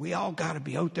 We all got to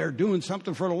be out there doing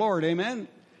something for the Lord, amen?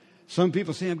 Some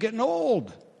people say, I'm getting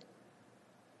old.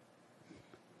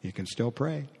 You can still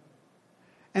pray.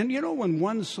 And you know, when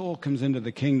one soul comes into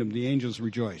the kingdom, the angels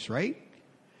rejoice, right?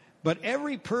 But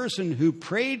every person who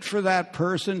prayed for that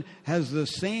person has the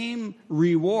same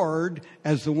reward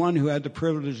as the one who had the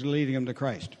privilege of leading him to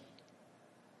Christ.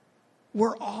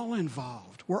 We're all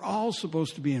involved. We're all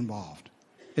supposed to be involved.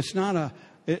 It's not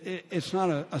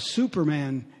a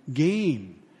Superman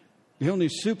game. The only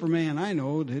Superman I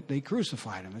know, they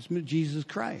crucified him. It's Jesus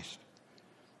Christ.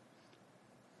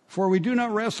 For we do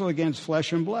not wrestle against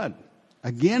flesh and blood.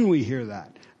 Again, we hear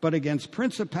that. But against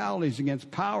principalities,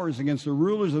 against powers, against the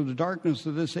rulers of the darkness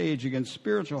of this age, against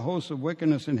spiritual hosts of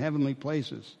wickedness in heavenly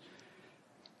places.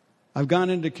 I've gone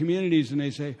into communities and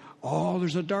they say, oh,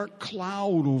 there's a dark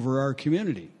cloud over our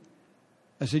community.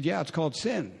 I said, yeah, it's called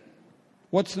sin.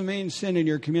 What's the main sin in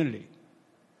your community?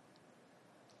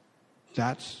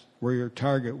 That's where you're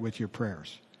target with your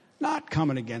prayers. Not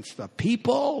coming against the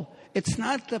people. It's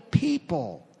not the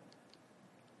people.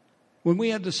 When we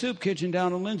had the soup kitchen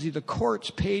down in Lindsay, the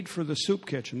courts paid for the soup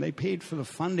kitchen. They paid for the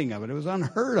funding of it. It was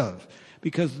unheard of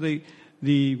because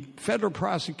the federal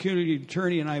prosecuting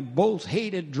attorney and I both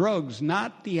hated drugs,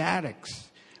 not the addicts.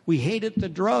 We hated the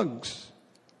drugs.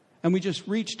 And we just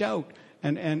reached out.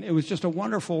 And it was just a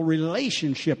wonderful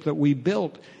relationship that we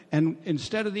built. And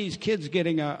instead of these kids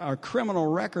getting a criminal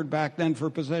record back then for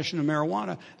possession of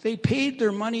marijuana, they paid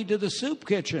their money to the soup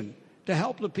kitchen to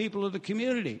help the people of the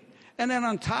community. And then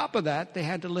on top of that, they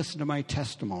had to listen to my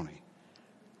testimony.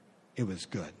 It was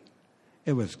good.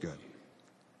 It was good.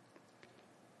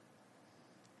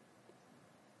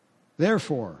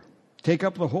 Therefore, take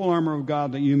up the whole armor of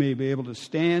God that you may be able to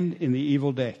stand in the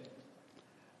evil day.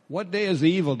 What day is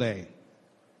the evil day?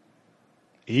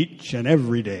 Each and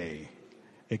every day.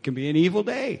 It can be an evil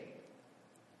day.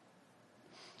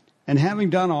 And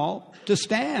having done all, to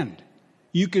stand.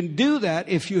 You can do that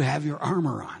if you have your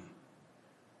armor on.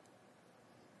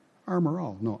 Armor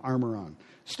on.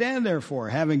 Stand therefore,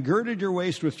 having girded your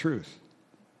waist with truth,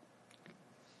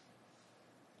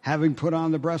 having put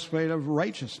on the breastplate of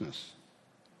righteousness.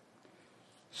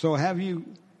 So have you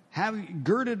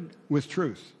girded with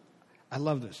truth. I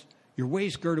love this. Your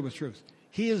waist girded with truth.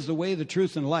 He is the way, the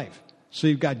truth, and life. So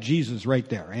you've got Jesus right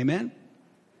there. Amen?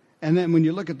 And then when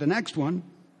you look at the next one,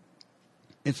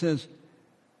 it says,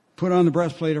 put on the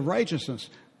breastplate of righteousness.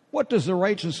 What does the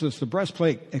righteousness, the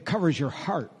breastplate, it covers your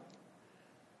heart.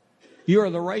 You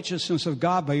are the righteousness of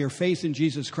God by your faith in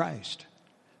Jesus Christ.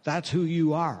 That's who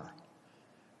you are.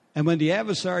 And when the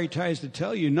adversary tries to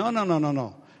tell you,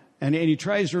 no, and he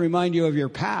tries to remind you of your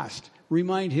past,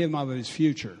 remind him of his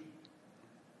future.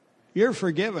 You're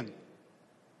forgiven.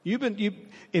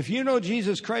 If you know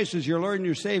Jesus Christ as your Lord and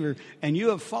your Savior, and you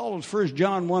have followed 1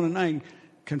 John 1:9,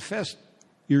 confessed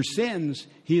your sins,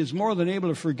 he is more than able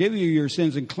to forgive you your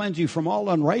sins and cleanse you from all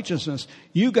unrighteousness.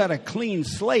 You got a clean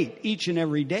slate each and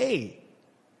every day.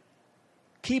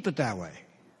 Keep it that way.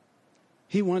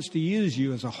 He wants to use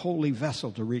you as a holy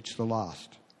vessel to reach the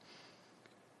lost.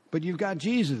 But you've got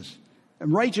Jesus.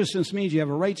 And righteousness means you have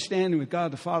a right standing with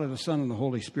God the Father, the Son, and the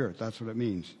Holy Spirit. That's what it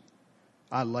means.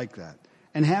 I like that.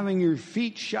 And having your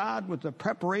feet shod with the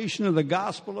preparation of the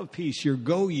gospel of peace, your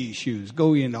go ye shoes.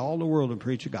 Go ye into all the world and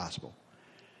preach the gospel.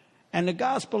 And the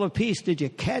gospel of peace, did you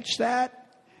catch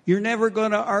that? You're never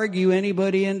going to argue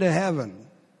anybody into heaven.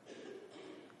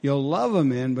 You'll love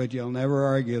them in, but you'll never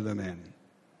argue them in.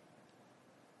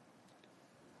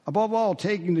 Above all,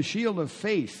 taking the shield of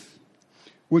faith,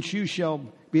 which you shall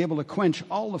be able to quench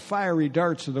all the fiery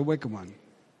darts of the wicked one.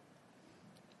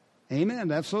 Amen.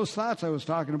 That's those thoughts I was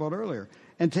talking about earlier.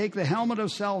 And take the helmet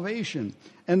of salvation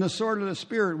and the sword of the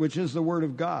Spirit, which is the word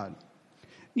of God.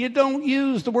 You don't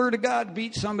use the word of God to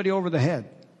beat somebody over the head.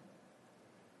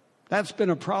 That's been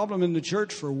a problem in the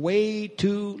church for way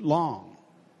too long.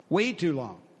 Way too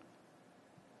long.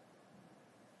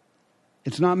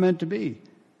 It's not meant to be.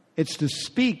 It's to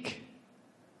speak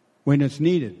when it's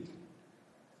needed,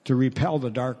 to repel the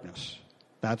darkness.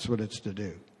 That's what it's to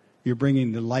do. You're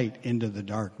bringing the light into the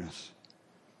darkness.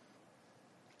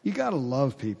 You got to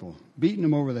love people. Beating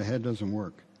them over the head doesn't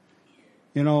work.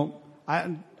 You know,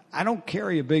 I don't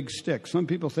carry a big stick. Some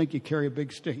people think you carry a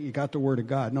big stick. You got the Word of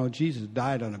God. No, Jesus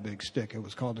died on a big stick. It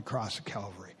was called the cross of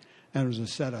Calvary. And it was to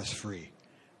set us free.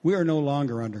 We are no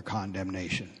longer under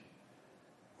condemnation.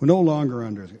 We're no longer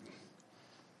under it.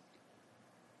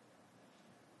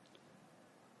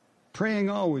 Praying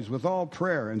always with all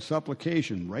prayer and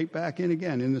supplication, right back in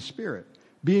again, in the Spirit.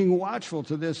 Being watchful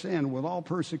to this end with all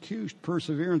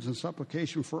perseverance and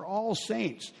supplication for all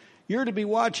saints. You're to be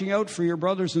watching out for your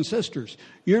brothers and sisters.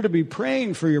 You're to be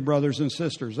praying for your brothers and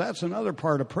sisters. That's another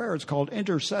part of prayer. It's called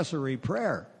intercessory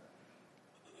prayer,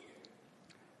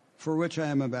 for which I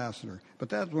am ambassador. But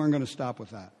that's where I'm going to stop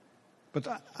with that. But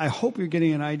I hope you're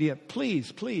getting an idea.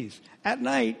 Please, at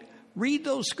night, read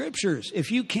those scriptures.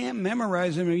 If you can't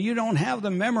memorize them or you don't have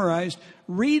them memorized,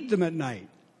 read them at night.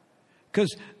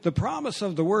 Because the promise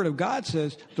of the Word of God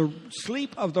says, the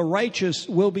sleep of the righteous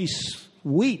will be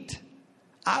sweet.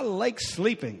 I like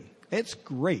sleeping. It's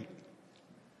great.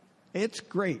 It's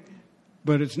great.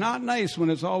 But it's not nice when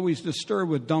it's always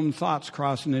disturbed with dumb thoughts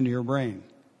crossing into your brain.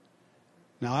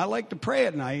 Now, I like to pray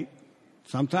at night.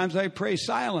 Sometimes I pray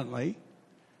silently.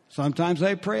 Sometimes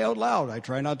I pray out loud. I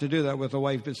try not to do that with the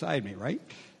wife beside me, right?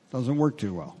 Doesn't work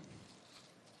too well.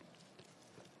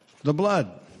 The blood.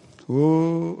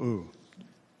 Ooh.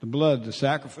 The blood, the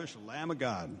sacrificial Lamb of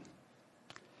God.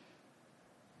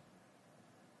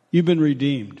 You've been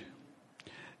redeemed.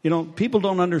 You know, people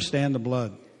don't understand the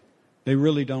blood. They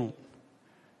really don't.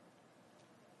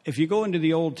 If you go into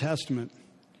the Old Testament,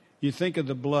 you think of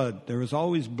the blood. There was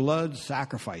always blood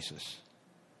sacrifices.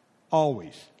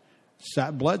 Always.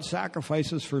 Blood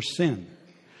sacrifices for sin.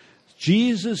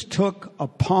 Jesus took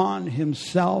upon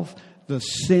himself the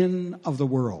sin of the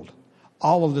world.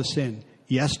 All of the sin.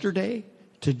 Yesterday,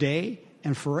 today,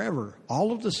 and forever.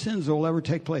 All of the sins that will ever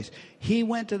take place. He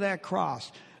went to that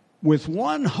cross with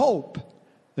one hope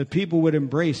that people would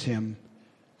embrace him,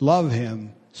 love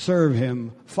him, serve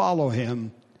him, follow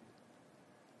him,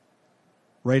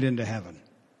 right into heaven.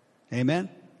 Amen?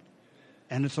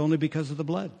 And it's only because of the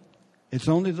blood. It's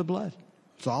only the blood.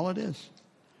 It's all it is.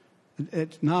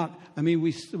 It's not, I mean,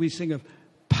 we sing of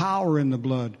power in the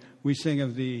blood. We sing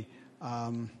of the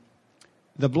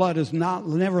blood has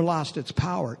never lost its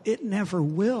power. It never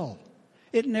will.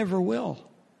 It never will.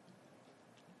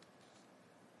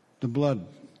 The blood.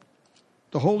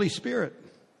 The Holy Spirit.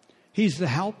 He's the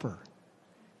helper.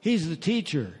 He's the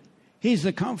teacher. He's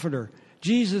the comforter.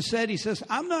 Jesus said, he says,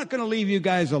 I'm not going to leave you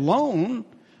guys alone.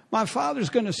 My Father's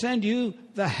going to send you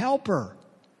the helper.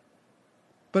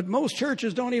 But most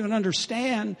churches don't even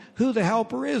understand who the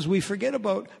helper is. We forget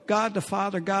about God the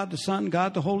Father, God the Son,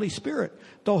 God the Holy Spirit.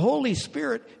 The Holy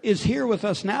Spirit is here with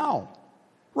us now.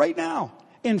 Right now.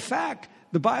 In fact,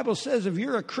 the Bible says if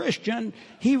you're a Christian,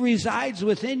 he resides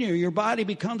within you. Your body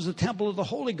becomes the temple of the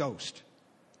Holy Ghost.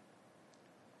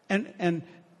 And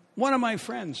one of my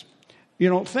friends,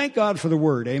 thank God for the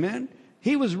Word, amen?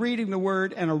 He was reading the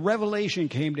Word and a revelation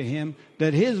came to him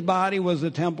that his body was the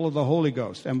temple of the Holy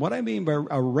Ghost. And what I mean by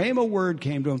a rhema word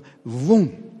came to him,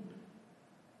 boom.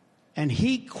 And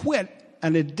he quit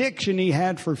an addiction he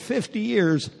had for 50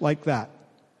 years like that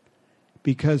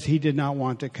because he did not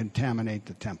want to contaminate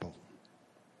the temple.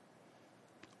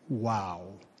 Wow.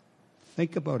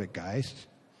 Think about it, guys.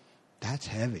 That's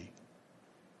heavy.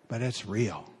 But it's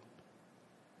real.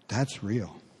 That's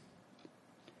real.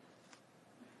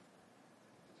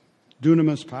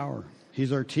 Dunamis power.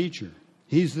 He's our teacher.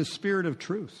 He's the Spirit of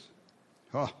truth.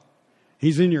 Oh,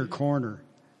 he's in your corner.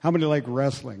 How many like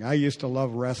wrestling? I used to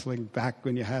love wrestling back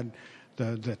when you had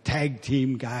the tag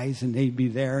team guys and they'd be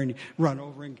there and you run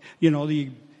over and, you know, you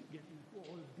get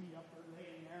beat up or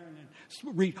laying there and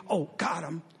then read, oh, got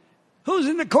him. Who's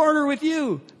in the corner with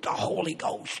you? The Holy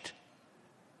Ghost.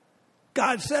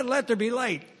 God said, let there be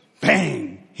light.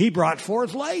 Bang! He brought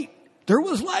forth light. There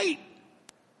was light.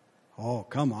 Oh,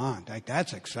 come on.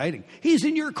 That's exciting. He's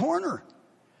in your corner.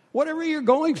 Whatever you're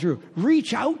going through,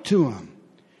 reach out to him.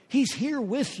 He's here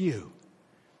with you.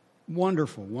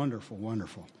 Wonderful, wonderful,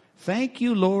 wonderful. Thank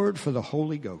you, Lord, for the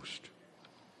Holy Ghost.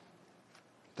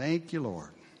 Thank you, Lord.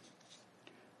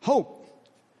 Hope.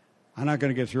 I'm not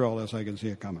going to get through all this. I can see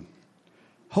it coming.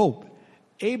 Hope.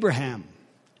 Abraham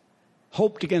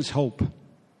hoped against hope.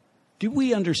 Do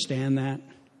we understand that?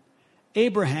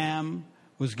 Abraham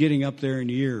was getting up there in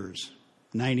years,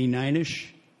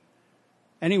 99-ish.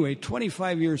 Anyway,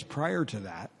 25 years prior to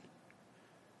that,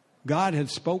 God had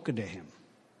spoken to him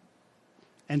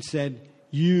and said,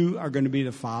 you are going to be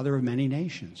the father of many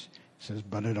nations. He says,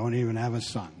 but I don't even have a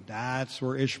son. That's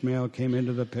where Ishmael came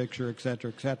into the picture,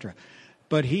 etc., etc.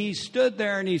 But he stood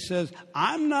there and he says,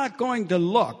 I'm not going to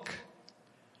look.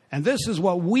 And this is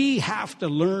what we have to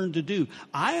learn to do.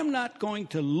 I am not going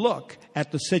to look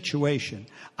at the situation.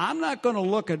 I'm not going to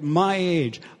look at my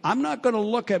age. I'm not going to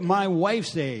look at my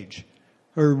wife's age.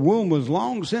 Her womb was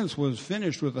long since was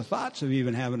finished with the thoughts of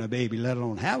even having a baby, let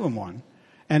alone having one.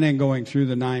 And then going through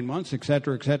the 9 months, et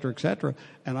cetera, et cetera, et cetera.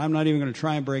 And I'm not even going to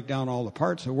try and break down all the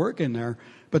parts that work in there.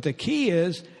 But the key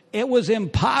is, it was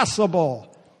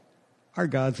impossible. Our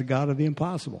God's the God of the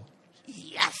impossible.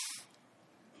 Yes.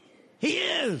 He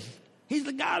is. He's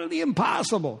the God of the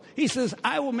impossible. He says,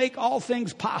 I will make all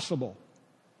things possible.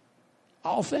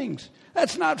 All things.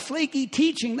 That's not flaky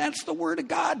teaching. That's the Word of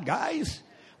God, guys.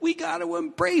 We got to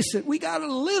embrace it. We got to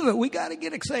live it. We got to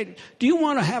get excited. Do you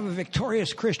want to have a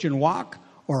victorious Christian walk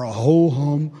or a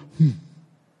ho-hum?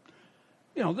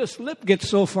 You know, this lip gets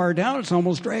so far down, it's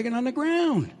almost dragging on the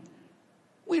ground.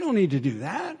 We don't need to do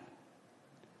that.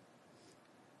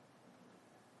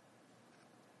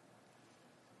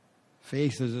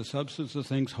 Faith is the substance of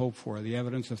things hoped for, the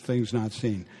evidence of things not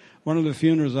seen. One of the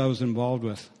funerals I was involved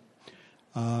with,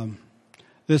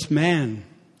 this man,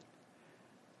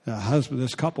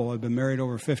 this couple had been married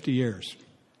over 50 years.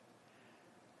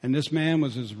 And this man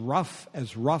was as rough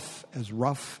as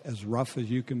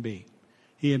you can be.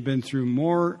 He had been through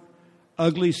more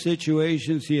ugly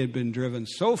situations. He had been driven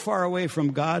so far away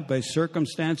from God by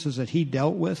circumstances that he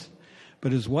dealt with.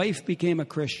 But his wife became a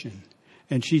Christian,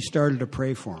 and she started to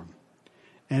pray for him.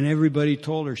 And everybody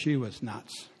told her she was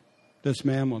nuts. This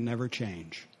man will never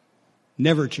change.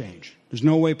 Never change. There's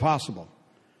no way possible.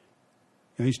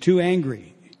 You know, he's too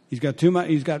angry. He's got too much.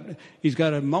 He's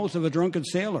got a mouth of a drunken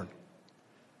sailor.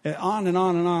 On and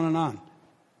on and on and on.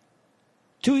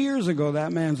 2 years ago,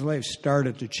 that man's life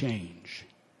started to change.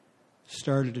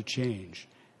 Started to change.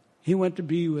 He went to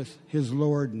be with his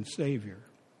Lord and Savior.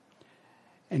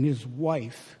 And his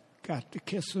wife got to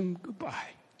kiss him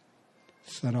goodbye.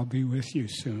 Said, I'll be with you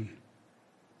soon.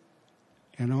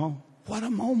 You know, what a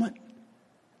moment.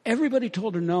 Everybody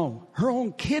told her no. Her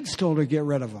own kids told her to get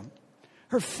rid of him.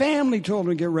 Her family told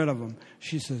her to get rid of him.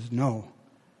 She says, no,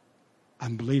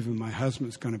 I'm believing my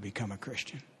husband's going to become a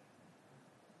Christian.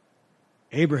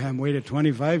 Abraham waited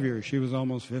 25 years. She was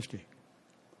almost 50.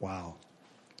 Wow.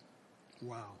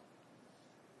 Wow.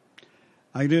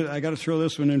 I got to throw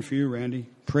this one in for you, Randy.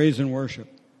 Praise and worship.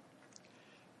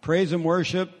 Praise and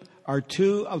worship are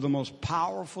two of the most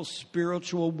powerful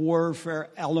spiritual warfare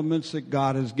elements that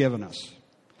God has given us.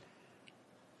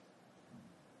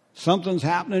 Something's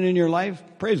happening in your life,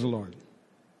 praise the Lord.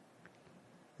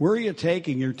 Where are you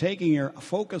taking? You're taking your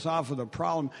focus off of the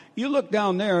problem. You look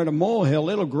down there at a molehill,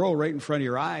 it'll grow right in front of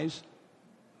your eyes.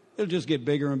 It'll just get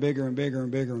bigger and bigger and bigger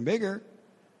and bigger and bigger.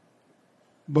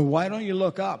 But why don't you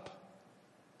look up?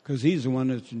 Because he's the one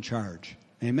that's in charge.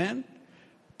 Amen?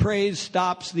 Praise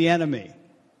stops the enemy.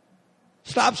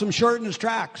 Stops him short in his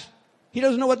tracks. He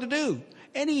doesn't know what to do.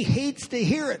 And he hates to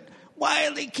hear it. Why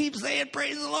do they keep saying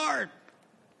praise the Lord?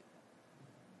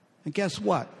 And guess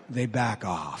what? They back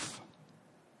off.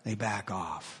 They back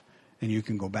off. And you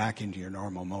can go back into your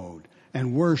normal mode.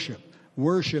 And worship.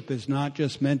 Worship is not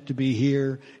just meant to be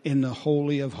here in the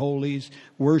Holy of Holies.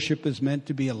 Worship is meant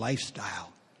to be a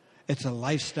lifestyle. It's a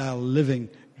lifestyle living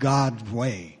God's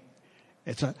way.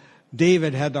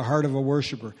 David had the heart of a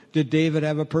worshiper. Did David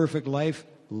have a perfect life?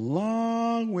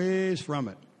 Long ways from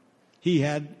it. He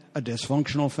had a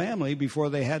dysfunctional family before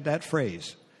they had that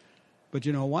phrase. But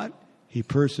you know what? He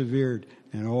persevered,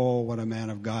 and oh, what a man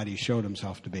of God he showed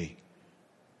himself to be.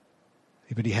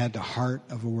 But he had the heart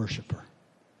of a worshiper.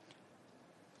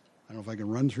 I don't know if I can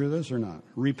run through this or not.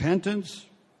 Repentance.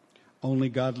 Only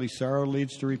godly sorrow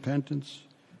leads to repentance.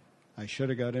 I should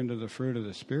have got into the fruit of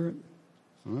the Spirit.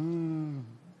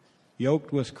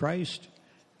 Yoked with Christ.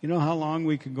 You know how long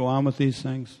we could go on with these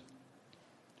things?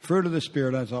 Fruit of the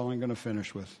Spirit, that's all I'm going to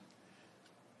finish with.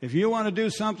 If you want to do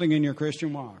something in your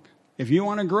Christian walk, if you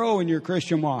want to grow in your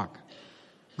Christian walk,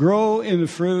 grow in the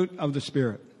fruit of the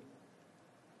Spirit.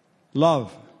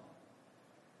 Love.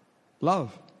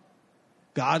 Love.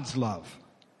 God's love.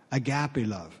 Agape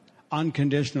love.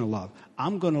 Unconditional love.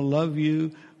 I'm going to love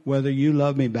you whether you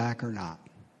love me back or not.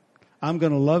 I'm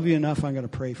going to love you enough, I'm going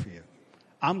to pray for you.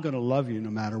 I'm going to love you no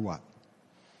matter what.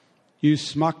 You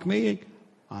smuck me,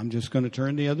 I'm just going to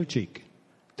turn the other cheek.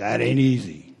 That ain't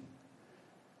easy.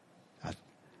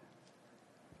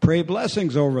 Pray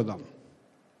blessings over them.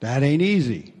 That ain't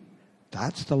easy.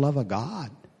 That's the love of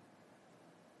God.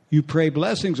 You pray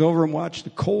blessings over them, watch the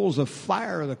coals of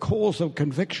fire, the coals of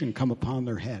conviction come upon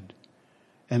their head,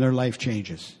 and their life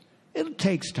changes. It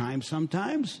takes time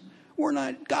sometimes.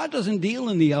 God doesn't deal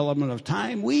in the element of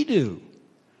time. We do.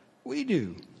 We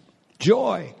do.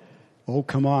 Joy. Oh,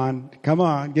 come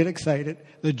on, get excited.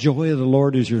 The joy of the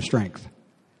Lord is your strength.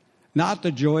 Not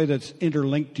the joy that's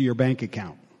interlinked to your bank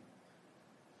account.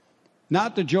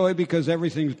 Not the joy because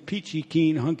everything's peachy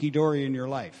keen, hunky-dory in your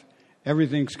life.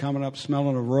 Everything's coming up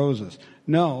smelling of roses.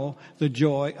 No, the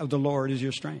joy of the Lord is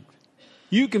your strength.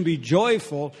 You can be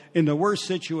joyful in the worst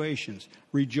situations.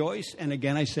 Rejoice, and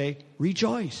again I say,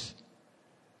 rejoice.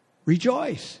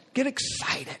 Rejoice. Get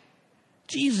excited.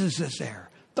 Jesus is there.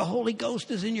 The Holy Ghost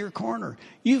is in your corner.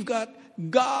 You've got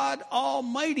God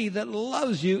Almighty that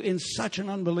loves you in such an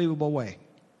unbelievable way.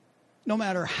 No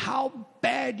matter how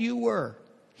bad you were,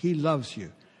 He loves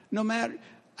you. No matter,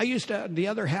 the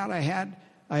other hat I had,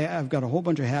 I've got a whole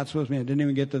bunch of hats with me. I didn't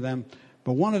even get to them.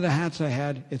 But one of the hats I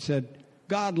had, it said,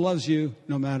 God loves you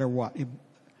no matter what.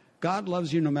 God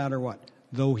loves you no matter what.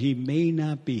 Though He may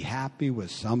not be happy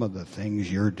with some of the things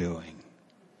you're doing.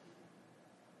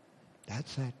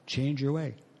 That's that. Change your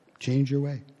way. Change your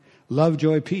way. Love,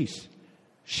 joy, peace.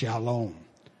 Shalom.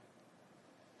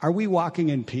 Are we walking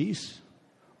in peace?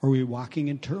 Or are we walking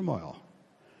in turmoil?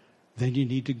 Then you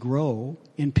need to grow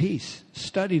in peace.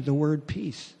 Study the word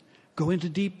peace. Go into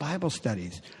deep Bible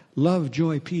studies. Love,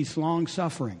 joy, peace,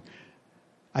 long-suffering.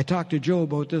 I talked to Joe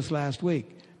about this last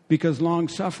week. Because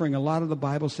long-suffering, a lot of the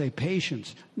Bible say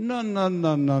patience.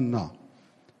 No.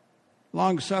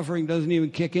 Long-suffering doesn't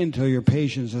even kick in until your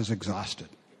patience is exhausted.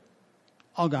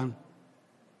 All gone.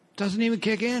 Doesn't even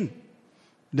kick in.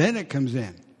 Then it comes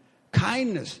in.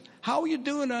 Kindness. How are you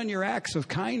doing on your acts of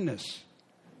kindness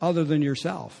other than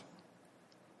yourself?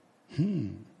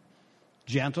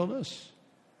 Gentleness.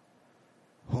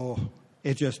 Oh,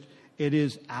 it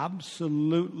is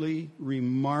absolutely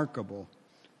remarkable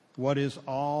what is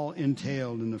all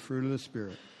entailed in the fruit of the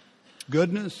Spirit.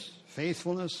 Goodness,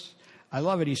 faithfulness. I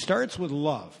love it. He starts with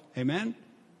love. Amen?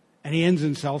 And he ends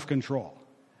in self-control.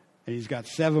 And he's got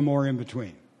 7 more in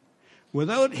between.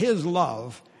 Without his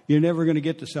love, you're never going to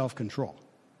get to self-control.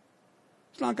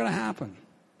 It's not going to happen.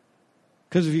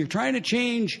 Because if you're trying to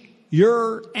change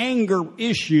your anger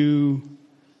issue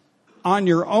on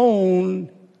your own,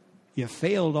 you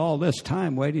failed all this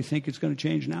time. Why do you think it's going to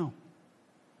change now?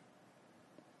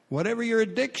 Whatever your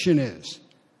addiction is,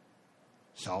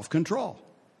 self-control.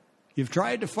 You've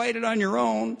tried to fight it on your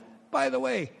own. By the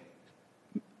way,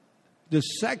 the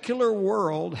secular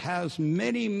world has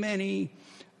many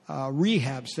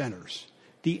rehab centers.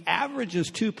 The average is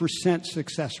 2%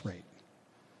 success rate.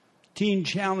 Teen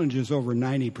Challenge is over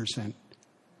 90%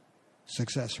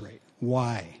 success rate.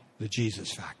 Why? The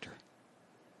Jesus factor.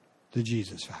 The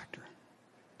Jesus factor.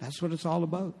 That's what it's all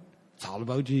about. It's all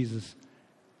about Jesus.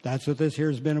 That's what this here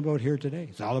has been about here today.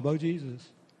 It's all about Jesus.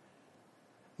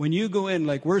 When you go in,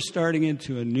 like we're starting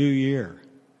into a new year,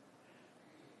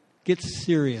 get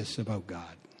serious about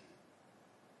God.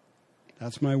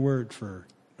 That's my word for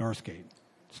Northgate.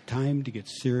 It's time to get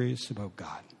serious about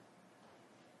God.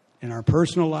 In our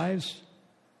personal lives,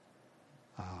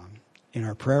 in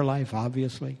our prayer life,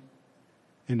 obviously,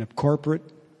 in the corporate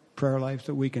prayer life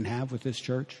that we can have with this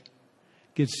church,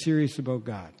 get serious about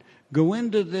God. go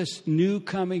into this new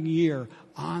coming year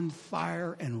on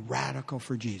fire and radical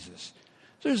for Jesus.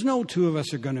 There's no two of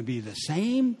us are going to be the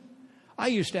same. I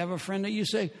used to have a friend that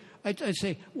used to say, I'd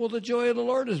say, well, the joy of the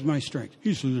Lord is my strength.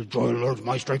 He said, the joy of the Lord is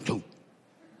my strength too.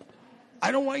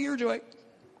 I don't want your joy.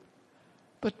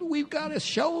 But we've got to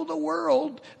show the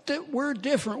world that we're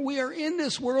different. We are in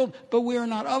this world, but we are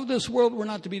not of this world. We're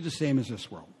not to be the same as this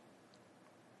world.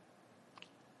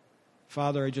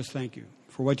 Father, I just thank you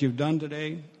for what you've done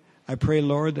today. I pray,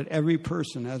 Lord, that every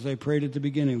person, as I prayed at the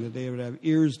beginning, that they would have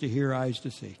ears to hear, eyes to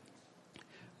see.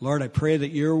 Lord, I pray that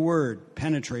your word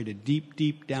penetrated deep,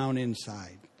 deep down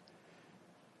inside.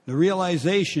 The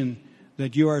realization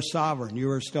that you are sovereign, you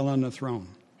are still on the throne,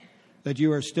 that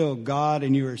you are still God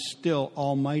and you are still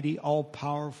almighty,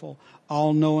 all-powerful,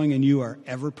 all-knowing, and you are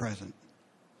ever-present.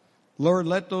 Lord,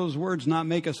 let those words not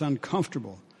make us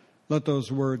uncomfortable. Let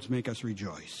those words make us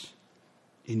rejoice.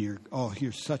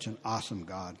 You're such an awesome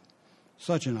God.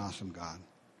 Such an awesome God.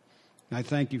 And I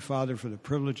thank you, Father, for the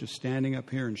privilege of standing up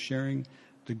here and sharing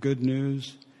the good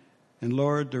news. And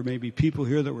Lord, there may be people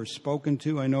here that were spoken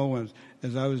to. I know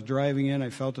as I was driving in,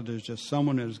 I felt that there's just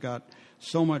someone that has got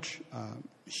so much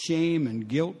shame and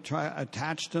guilt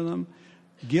attached to them.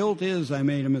 Guilt is, I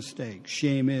made a mistake.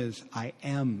 Shame is, I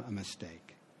am a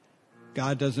mistake.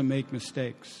 God doesn't make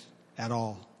mistakes at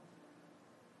all.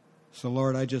 So,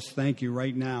 Lord, I just thank you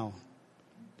right now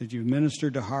that you've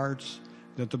ministered to hearts,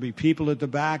 that there'll be people at the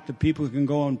back that people can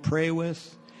go and pray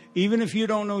with. Even if you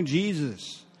don't know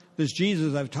Jesus, this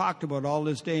Jesus I've talked about all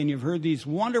this day, and you've heard these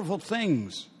wonderful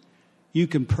things, you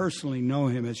can personally know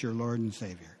him as your Lord and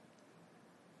Savior.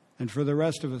 And for the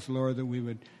rest of us, Lord, that we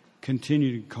would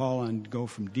continue to call on, go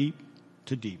from deep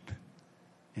to deep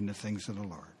in the things of the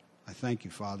Lord. I thank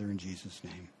you, Father, in Jesus'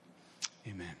 name.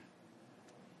 Amen.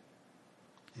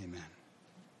 Amen.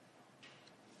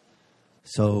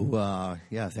 So,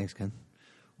 thanks, Ken.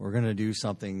 We're going to do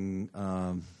something.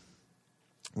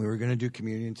 We were going to do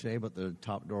communion today, but the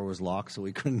top door was locked, so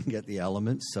we couldn't get the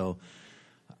elements. So,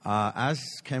 as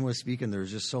Ken was speaking,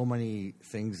 there's just so many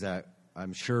things that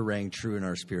I'm sure rang true in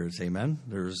our spirits. Amen?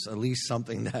 There's at least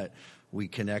something that we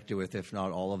connected with, if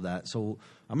not all of that. So,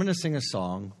 I'm going to sing a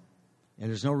song, and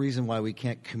there's no reason why we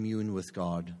can't commune with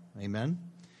God. Amen?